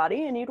center of our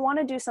body, and you'd want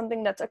to do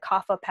something that's a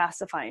kapha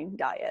pacifying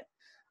diet.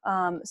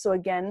 So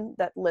again,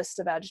 that list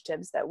of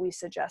adjectives that we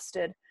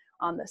suggested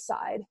on the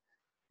side.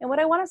 And what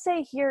I want to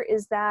say here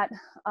is that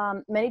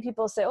many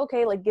people say,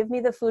 okay, like give me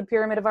the food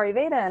pyramid of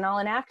Ayurveda and I'll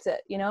enact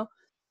it,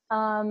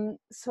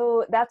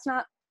 So that's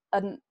not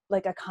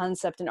like a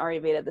concept in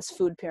Ayurveda, this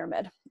food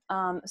pyramid.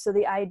 So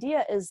the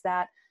idea is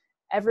that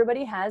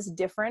everybody has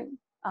different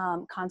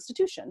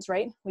constitutions,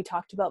 right? We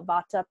talked about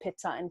vata,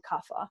 pitta, and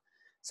kapha.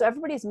 So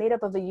everybody's made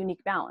up of a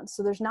unique balance.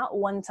 So there's not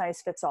one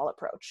size fits all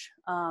approach.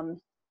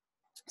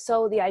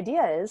 So the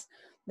idea is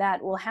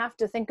that we'll have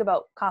to think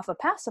about kapha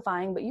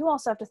pacifying, but you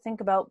also have to think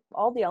about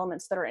all the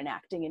elements that are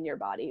enacting in your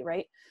body,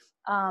 right?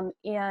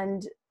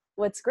 And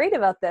what's great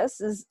about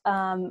this is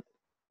kind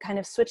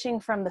of switching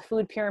from the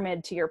food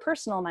pyramid to your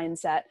personal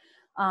mindset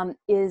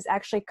is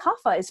actually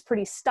kapha is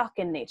pretty stuck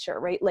in nature,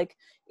 right? Like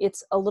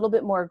it's a little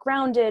bit more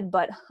grounded,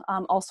 but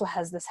also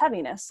has this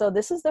heaviness. So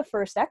this is the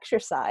first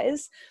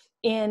exercise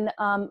in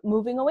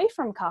moving away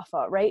from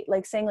kapha, right?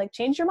 Like saying like,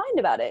 change your mind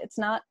about it. It's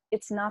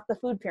not the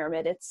food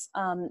pyramid. It's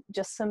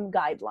just some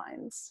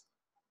guidelines.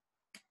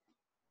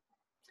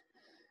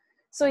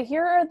 So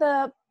here are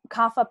the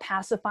kapha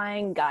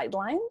pacifying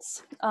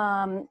guidelines.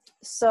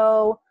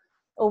 So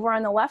over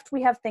on the left,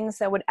 we have things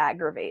that would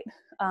aggravate.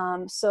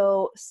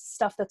 So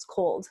stuff that's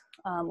cold.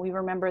 We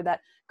remember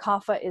that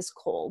kapha is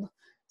cold.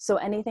 So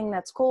anything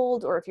that's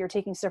cold, or if you're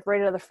taking stuff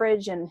right out of the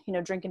fridge and,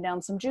 drinking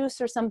down some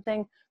juice or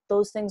something,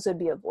 those things would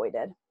be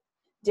avoided.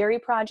 Dairy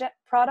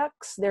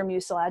products, they're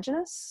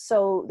mucilaginous.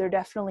 So they're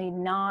definitely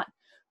not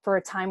for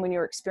a time when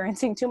you're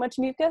experiencing too much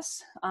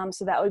mucus.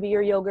 So that would be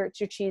your yogurts,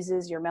 your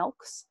cheeses, your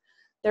milks.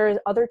 There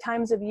are other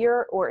times of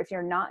year, or if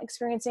you're not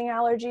experiencing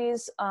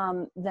allergies,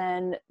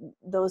 then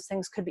those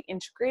things could be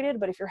integrated.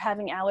 But if you're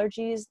having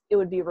allergies, it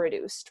would be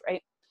reduced,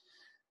 right?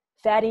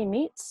 Fatty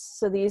meats,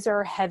 so these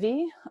are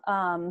heavy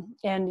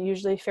and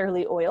usually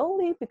fairly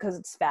oily because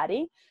it's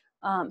fatty.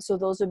 So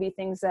those would be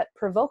things that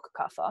provoke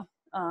kapha.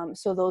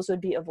 So those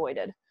would be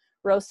avoided.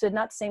 Roasted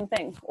nuts, same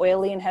thing,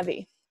 oily and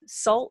heavy.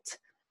 Salt,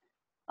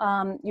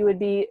 you would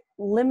be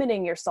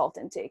limiting your salt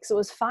intake. So it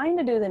was fine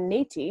to do the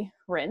neti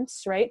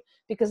rinse, right?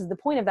 Because the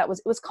point of that was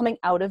it was coming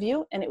out of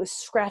you and it was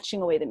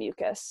scratching away the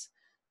mucus.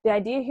 The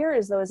idea here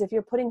is though, is if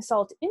you're putting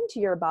salt into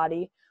your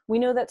body, we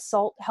know that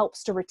salt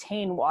helps to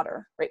retain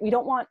water, right? We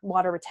don't want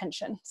water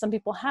retention. Some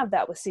people have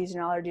that with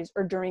seasonal allergies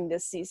or during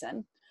this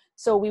season.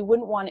 So we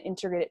wouldn't want to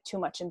integrate it too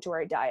much into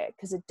our diet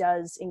because it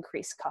does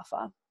increase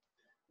kapha.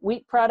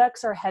 Wheat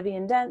products are heavy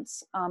and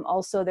dense.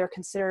 Also, they're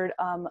considered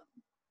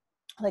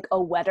like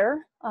a wetter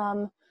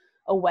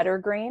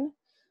grain.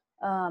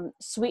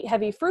 Sweet,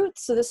 heavy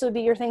fruits. So this would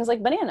be your things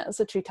like bananas,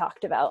 which we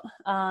talked about,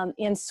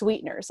 and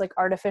sweeteners, like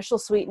artificial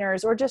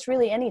sweeteners, or just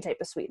really any type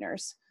of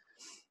sweeteners.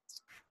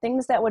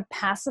 Things that would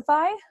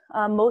pacify,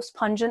 most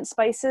pungent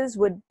spices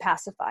would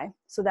pacify.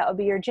 So that would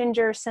be your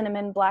ginger,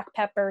 cinnamon, black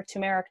pepper,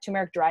 turmeric.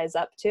 Turmeric dries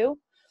up too.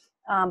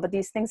 But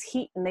these things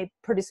heat and they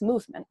produce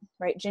movement,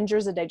 right? Ginger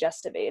is a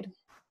digestive aid.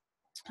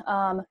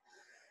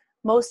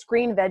 Most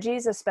green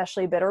veggies,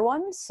 especially bitter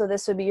ones. So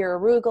this would be your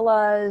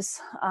arugulas,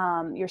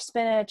 your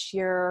spinach,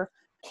 your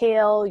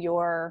kale,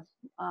 your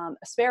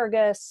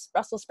asparagus,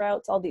 Brussels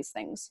sprouts, all these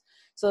things.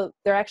 So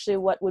they're actually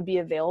what would be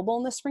available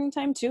in the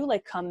springtime too,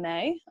 like come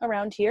May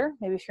around here.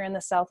 Maybe if you're in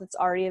the South, it's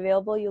already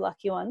available, you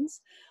lucky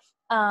ones.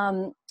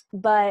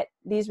 But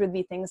these would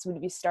be things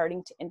we'd be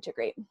starting to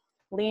integrate.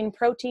 Lean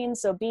protein,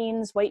 so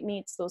beans, white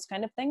meats, those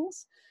kind of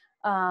things.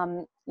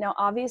 Now,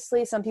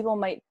 obviously, some people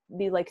might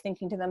be like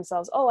thinking to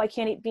themselves, oh, I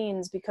can't eat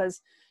beans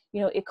because,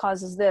 it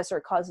causes this or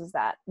it causes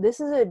that.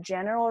 This is a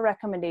general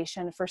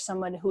recommendation for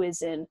someone who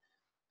is in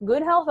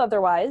good health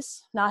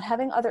otherwise, not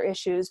having other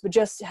issues, but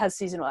just has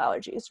seasonal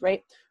allergies,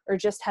 right? Or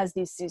just has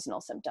these seasonal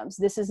symptoms.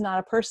 This is not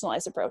a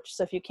personalized approach.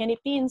 So if you can't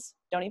eat beans,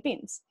 don't eat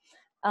beans.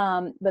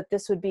 But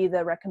this would be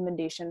the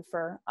recommendation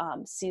for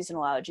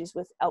seasonal allergies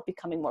without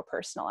becoming more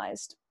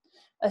personalized.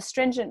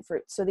 Astringent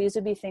fruits. So these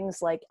would be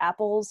things like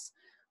apples,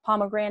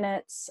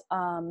 pomegranates,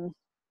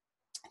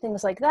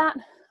 things like that.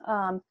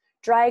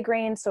 Dry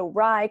grains, so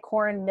rye,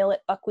 corn,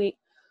 millet, buckwheat,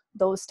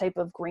 those type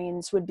of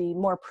grains would be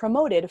more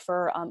promoted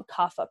for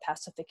kapha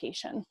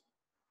pacification.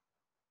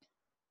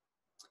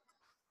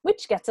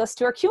 which gets us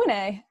to our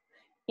Q&A.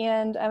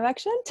 And I'm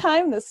actually on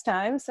time this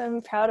time, so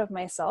I'm proud of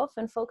myself,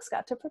 and folks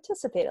got to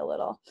participate a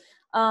little.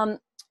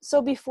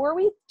 So before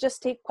we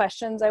just take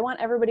questions, I want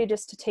everybody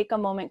just to take a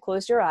moment,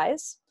 close your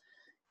eyes,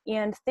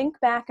 and think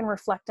back and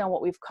reflect on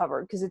what we've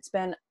covered, because it's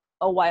been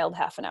a wild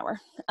half an hour.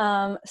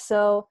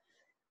 So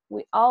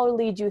I'll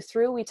lead you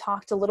through. We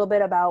talked a little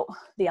bit about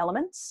the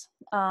elements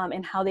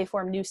and how they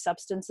form new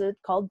substances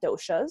called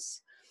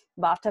doshas,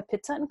 vata,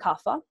 pitta, and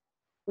kapha.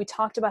 We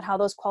talked about how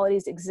those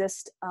qualities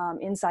exist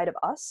inside of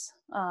us,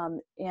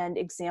 and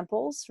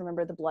examples.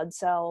 Remember the blood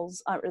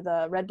cells, or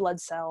the red blood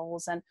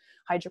cells, and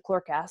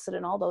hydrochloric acid,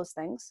 and all those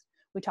things.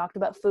 We talked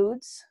about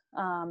foods.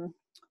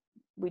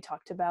 We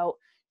talked about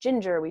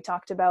ginger. We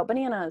talked about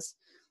bananas,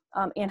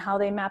 and how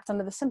they mapped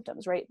onto the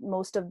symptoms. Right,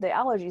 most of the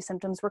allergy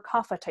symptoms were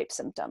kapha type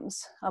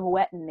symptoms,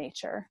 wet in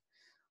nature.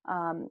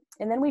 And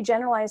then we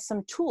generalized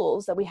some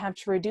tools that we have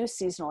to reduce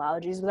seasonal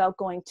allergies without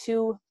going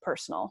too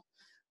personal.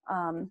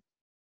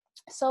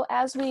 So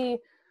as we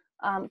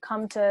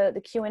come to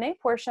the Q&A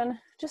portion,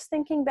 just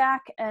thinking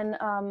back and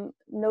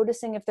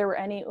noticing if there were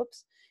any,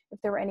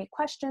 if there were any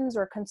questions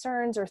or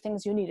concerns or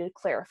things you needed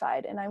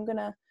clarified. And I'm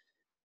gonna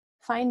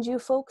find you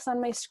folks on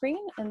my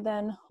screen and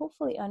then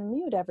hopefully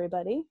unmute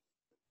everybody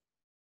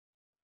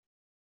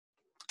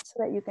so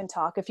that you can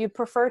talk. If you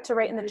prefer to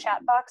write in the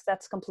chat box,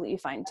 that's completely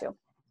fine too.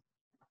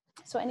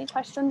 So any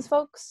questions,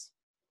 folks?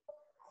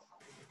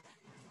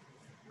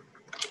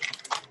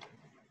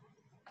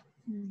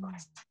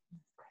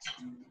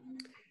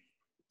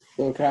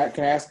 So can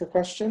I ask a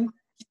question?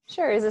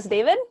 Sure. Is this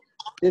David?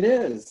 It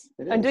is.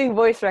 I'm doing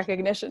voice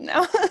recognition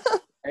now.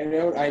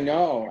 I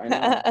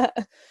know.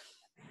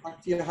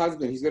 Talk to your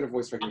husband. He's good at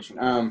voice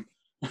recognition.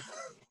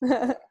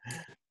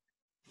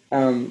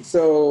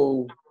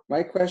 So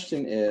my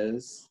question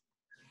is,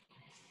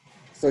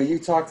 so you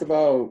talked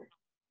about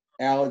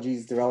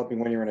allergies developing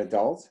when you're an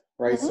adult,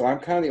 right? Mm-hmm. So I'm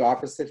kind of the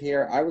opposite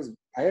here.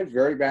 I had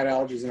very bad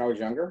allergies when I was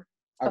younger.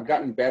 I've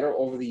gotten better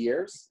over the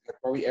years.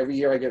 Probably every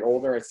year I get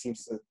older, it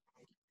seems to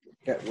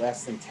get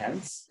less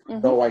intense,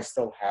 though I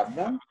still have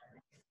them.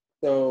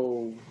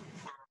 So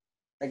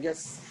I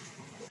guess,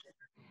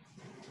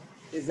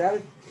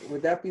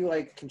 would that be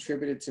like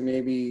contributed to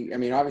maybe, I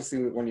mean,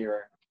 obviously when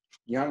you're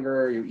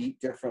younger, you eat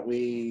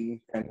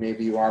differently than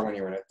maybe you are when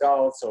you're an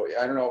adult. So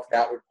I don't know if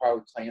that would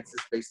probably play into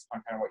this based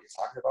on kind of what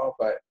you're talking about,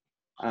 but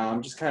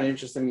I'm just kind of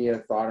interested in your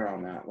thought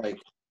around that, like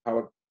how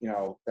it,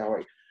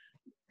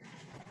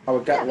 how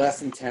it got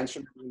less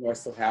intentional, even though I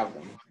still have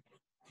them.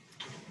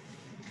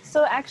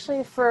 So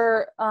actually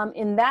for,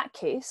 in that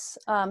case,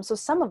 so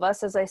some of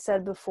us, as I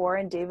said before,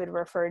 and David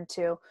referred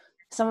to,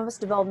 some of us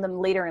develop them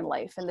later in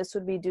life, and this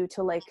would be due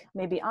to like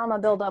maybe ama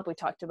buildup. We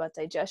talked about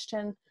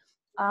digestion.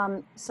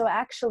 So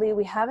actually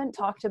we haven't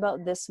talked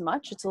about this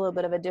much. It's a little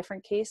bit of a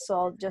different case. So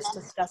I'll just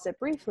discuss it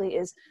briefly.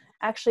 Is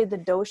actually the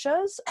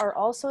doshas are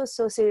also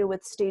associated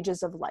with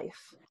stages of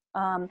life.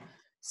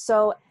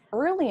 So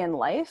early in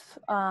life,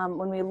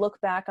 when we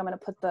look back, I'm going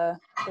to put the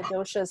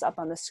doshas up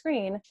on the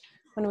screen.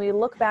 When we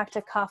look back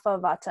to kapha,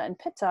 vata, and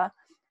pitta,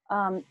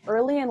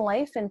 early in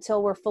life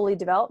until we're fully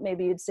developed,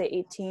 maybe you'd say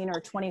 18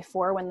 or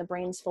 24 when the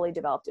brain's fully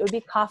developed, it would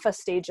be kapha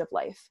stage of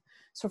life.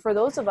 So for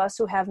those of us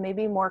who have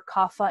maybe more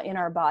kapha in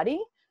our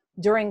body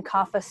during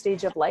kapha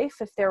stage of life,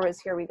 if there was,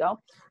 here we go,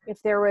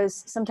 if there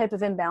was some type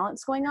of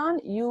imbalance going on,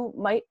 you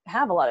might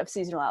have a lot of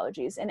seasonal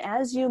allergies. And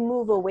as you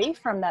move away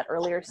from that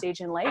earlier stage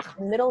in life,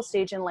 middle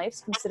stage in life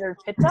is considered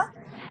pitta.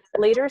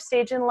 Later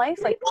stage in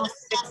life, like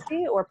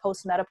post-60 or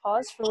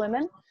post-menopause for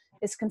women,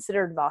 is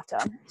considered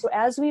vata. So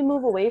as we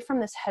move away from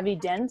this heavy,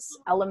 dense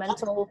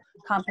elemental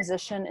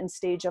composition and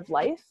stage of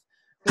life,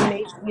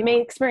 we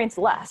may experience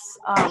less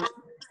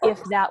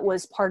if that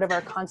was part of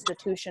our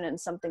constitution and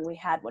something we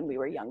had when we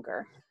were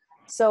younger.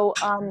 So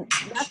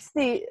that's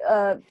the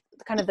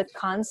kind of the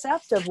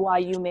concept of why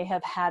you may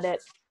have had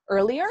it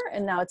earlier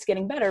and now it's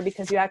getting better,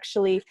 because you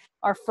actually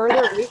are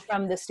further away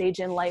from the stage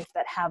in life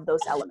that have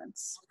those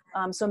elements.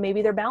 So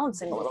maybe they're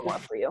balancing a little more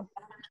for you.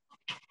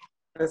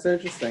 That's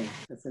interesting.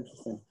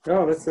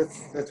 No,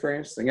 that's very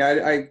interesting.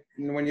 I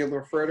when you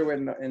refer to it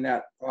in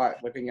that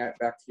thought, looking at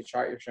back to the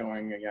chart you're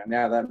showing again,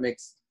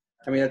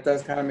 it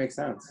does kind of make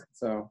sense.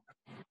 So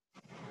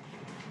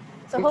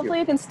hopefully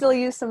you can still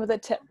use some of the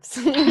tips.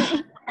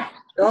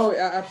 Oh,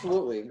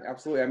 absolutely.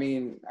 I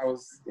mean, I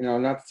was,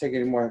 not to take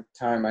any more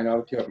time. I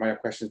know people might have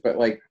questions, but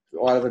like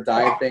a lot of the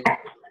diet thing,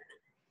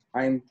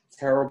 I'm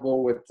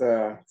terrible with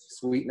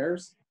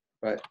sweeteners,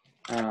 but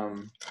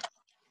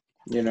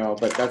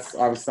but that's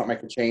obviously something I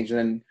can change, and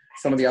then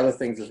some of the other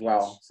things as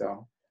well.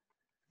 So,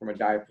 from a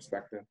diet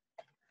perspective,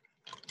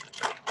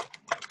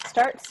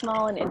 start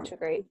small and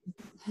integrate.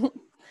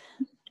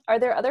 Are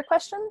there other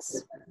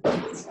questions?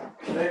 Oops,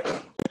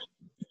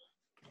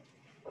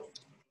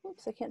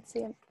 I can't see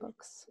them,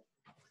 folks.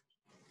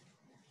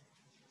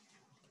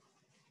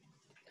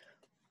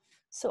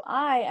 So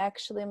I'm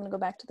going to go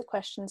back to the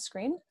question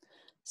screen.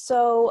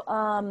 So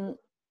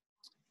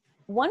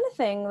one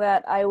thing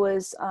that I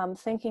was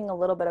thinking a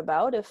little bit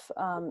about, if,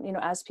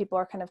 as people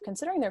are kind of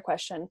considering their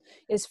question,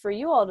 is for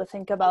you all to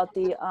think about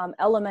the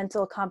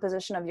elemental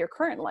composition of your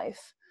current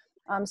life.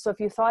 So if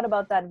you thought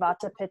about that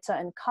Vata, Pitta,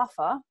 and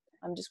Kapha,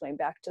 I'm just going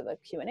back to the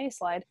Q&A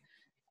slide.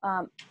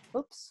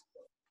 Oops,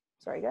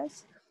 sorry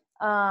guys.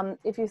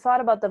 If you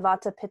thought about the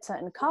Vata, Pitta,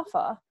 and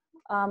Kapha,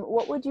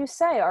 what would you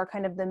say are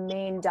kind of the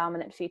main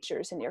dominant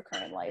features in your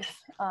current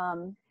life?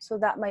 So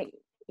that might,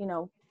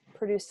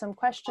 produce some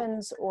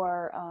questions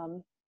or,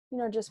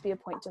 just be a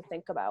point to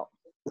think about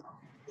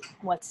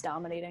what's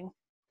dominating.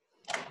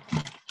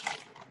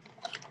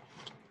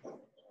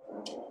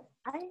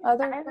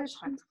 Other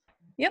questions?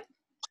 Yep.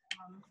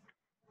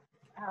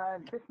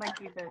 This might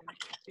be the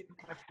stupid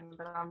question,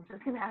 but I'm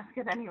just going to ask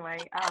it anyway.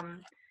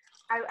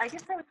 I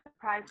guess I was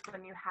surprised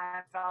when you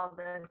had all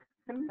the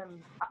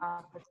symptoms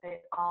that they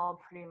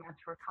all pretty much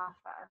were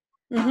kapha.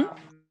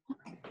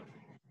 Mm-hmm.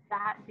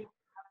 That because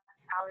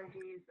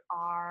allergies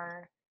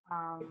are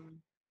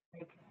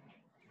like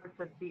sorts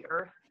of the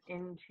earth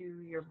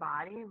into your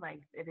body,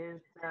 like it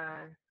is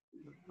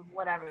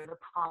whatever, the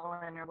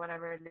pollen or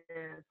whatever it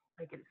is,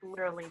 like it's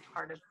literally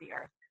part of the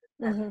earth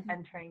that's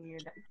entering you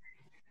that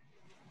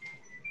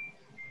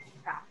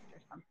fast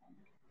or something.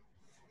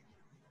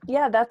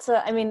 Yeah,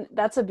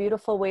 that's a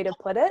beautiful way to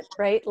put it,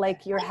 right?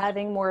 Like you're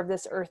having more of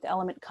this earth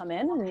element come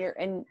in,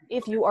 and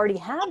if you already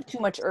have too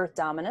much earth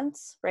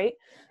dominance, right,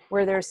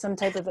 where there's some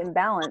type of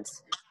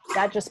imbalance,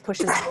 that just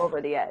pushes you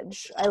over the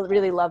edge. I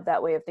really love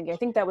that way of thinking. I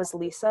think that was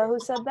Lisa who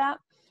said that.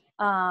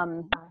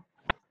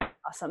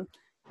 Awesome.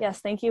 Yes,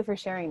 thank you for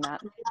sharing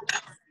that.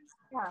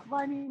 Yeah, well,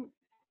 I mean,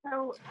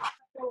 so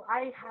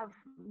I have,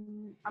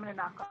 I'm gonna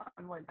knock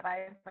on wood, but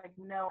I have like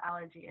no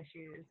allergy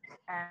issues,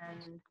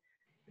 and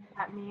does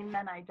that mean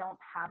then I don't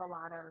have a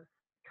lot of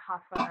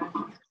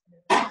kapha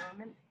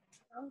environment?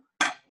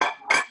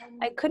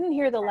 I couldn't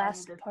hear the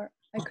last part.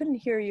 I couldn't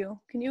hear you.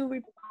 Can you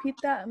repeat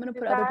that? I'm going to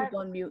put other people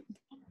on mute.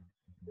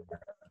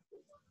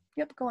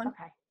 Yep, go on.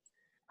 Okay.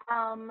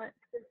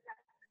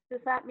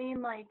 Does that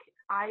mean like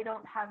I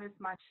don't have as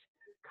much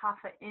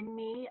kapha in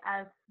me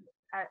as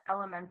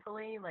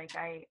elementally? Like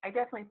I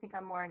definitely think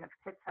I'm more in a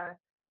pitta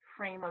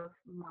frame of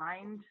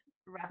mind,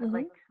 rather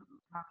like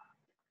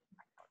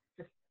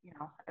just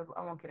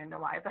I won't get into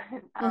why, but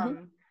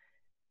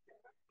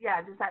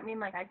yeah, does that mean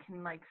like I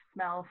can like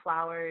smell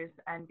flowers,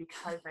 and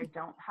because I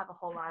don't have a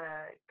whole lot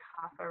of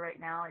kapha right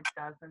now, it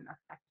doesn't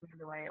affect me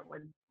the way it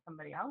would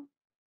somebody else?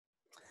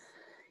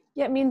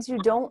 Yeah, it means you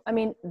don't,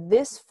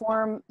 this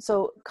form,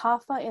 so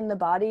kapha in the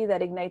body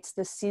that ignites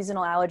the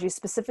seasonal allergies,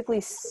 specifically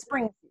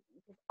spring.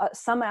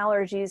 Some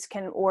allergies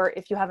can, or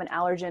if you have an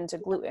allergen to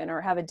gluten or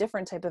have a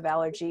different type of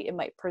allergy, it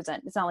might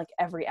present. It's not like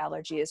every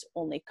allergy is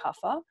only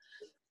kapha.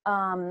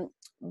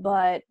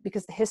 But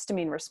because the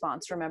histamine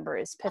response, remember,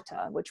 is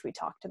pitta, which we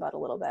talked about a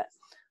little bit.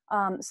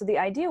 So the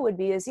idea would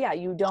be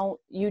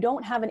you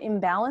don't have an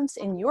imbalance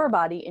in your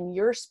body, in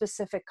your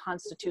specific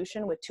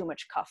constitution with too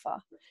much kapha.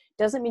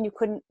 Doesn't mean you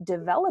couldn't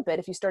develop it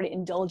if you started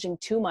indulging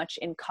too much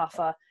in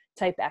kapha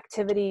type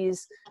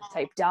activities,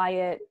 type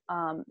diet,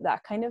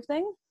 that kind of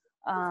thing.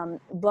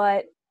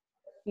 But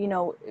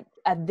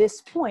at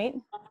this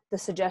point, the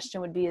suggestion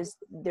would be is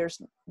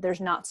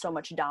there's not so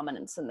much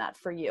dominance in that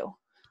for you.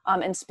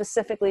 And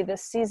specifically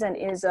this season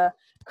is a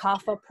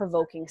kapha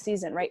provoking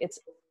season, right?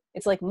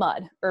 It's like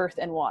mud, earth,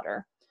 and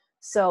water.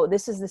 So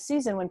this is the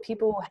season when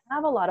people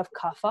have a lot of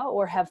kapha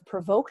or have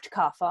provoked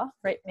kapha,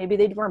 right? Maybe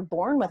they weren't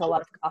born with a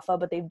lot of kapha,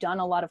 but they've done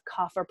a lot of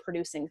kapha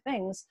producing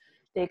things.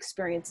 They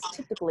experience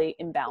typically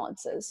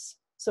imbalances.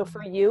 So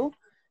for you,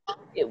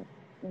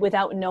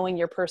 without knowing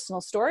your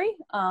personal story,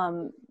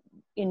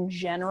 in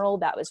general,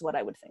 that was what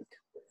I would think.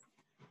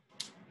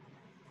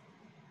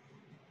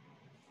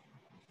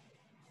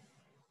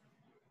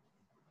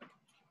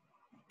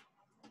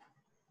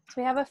 So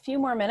we have a few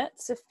more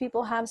minutes if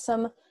people have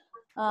some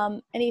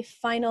any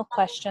final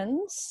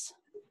questions.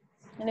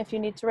 And if you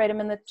need to write them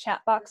in the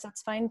chat box,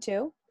 that's fine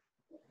too.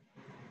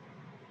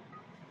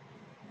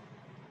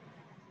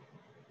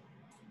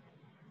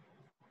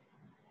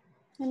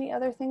 Any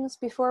other things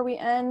before we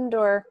end,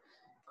 or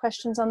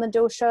questions on the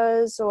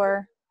doshas,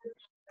 or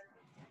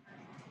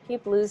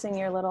keep losing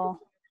your little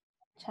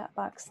chat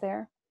box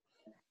there.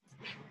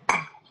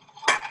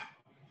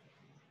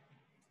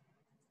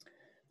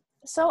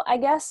 So I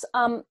guess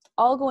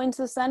I'll go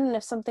into this then, and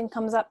if something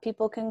comes up,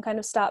 people can kind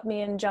of stop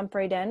me and jump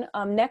right in.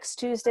 Next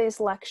Tuesday's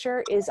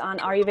lecture is on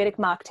Ayurvedic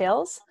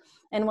mocktails,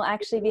 and we'll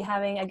actually be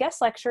having a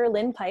guest lecturer,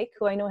 Lynn Pike,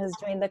 who I know has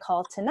joined the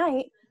call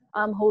tonight,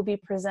 who will be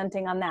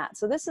presenting on that.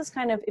 So this is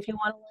kind of, if you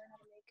want to learn how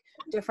to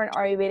make different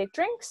Ayurvedic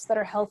drinks that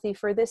are healthy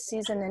for this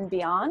season and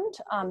beyond,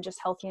 just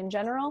healthy in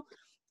general,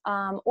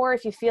 or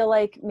if you feel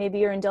like maybe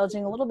you're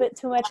indulging a little bit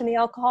too much in the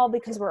alcohol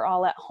because we're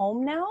all at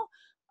home now,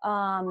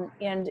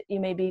 and you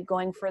may be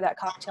going for that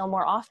cocktail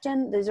more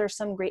often, these are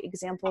some great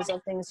examples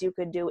of things you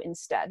could do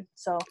instead.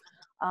 So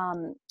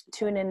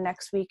tune in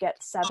next week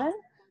at 7.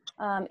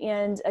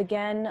 And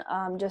again,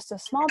 just a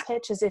small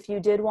pitch is if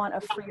you did want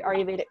a free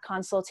Ayurvedic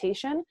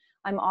consultation,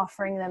 I'm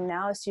offering them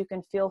now, so you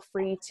can feel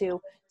free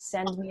to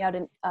send me out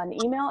an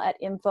email at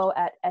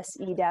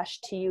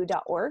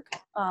info@se-tu.org.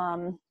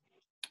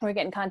 Or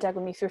get in contact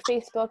with me through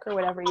Facebook or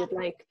whatever you'd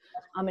like,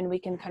 and we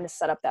can kind of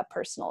set up that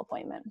personal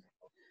appointment.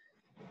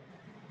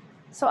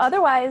 So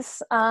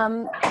otherwise,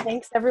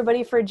 thanks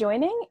everybody for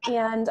joining,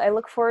 and I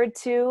look forward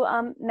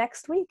to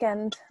next week,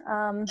 and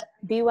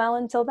be well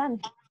until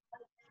then.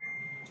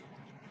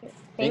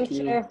 Thank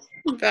you.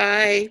 you.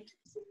 Bye.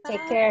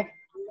 Take care.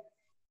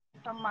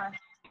 So much.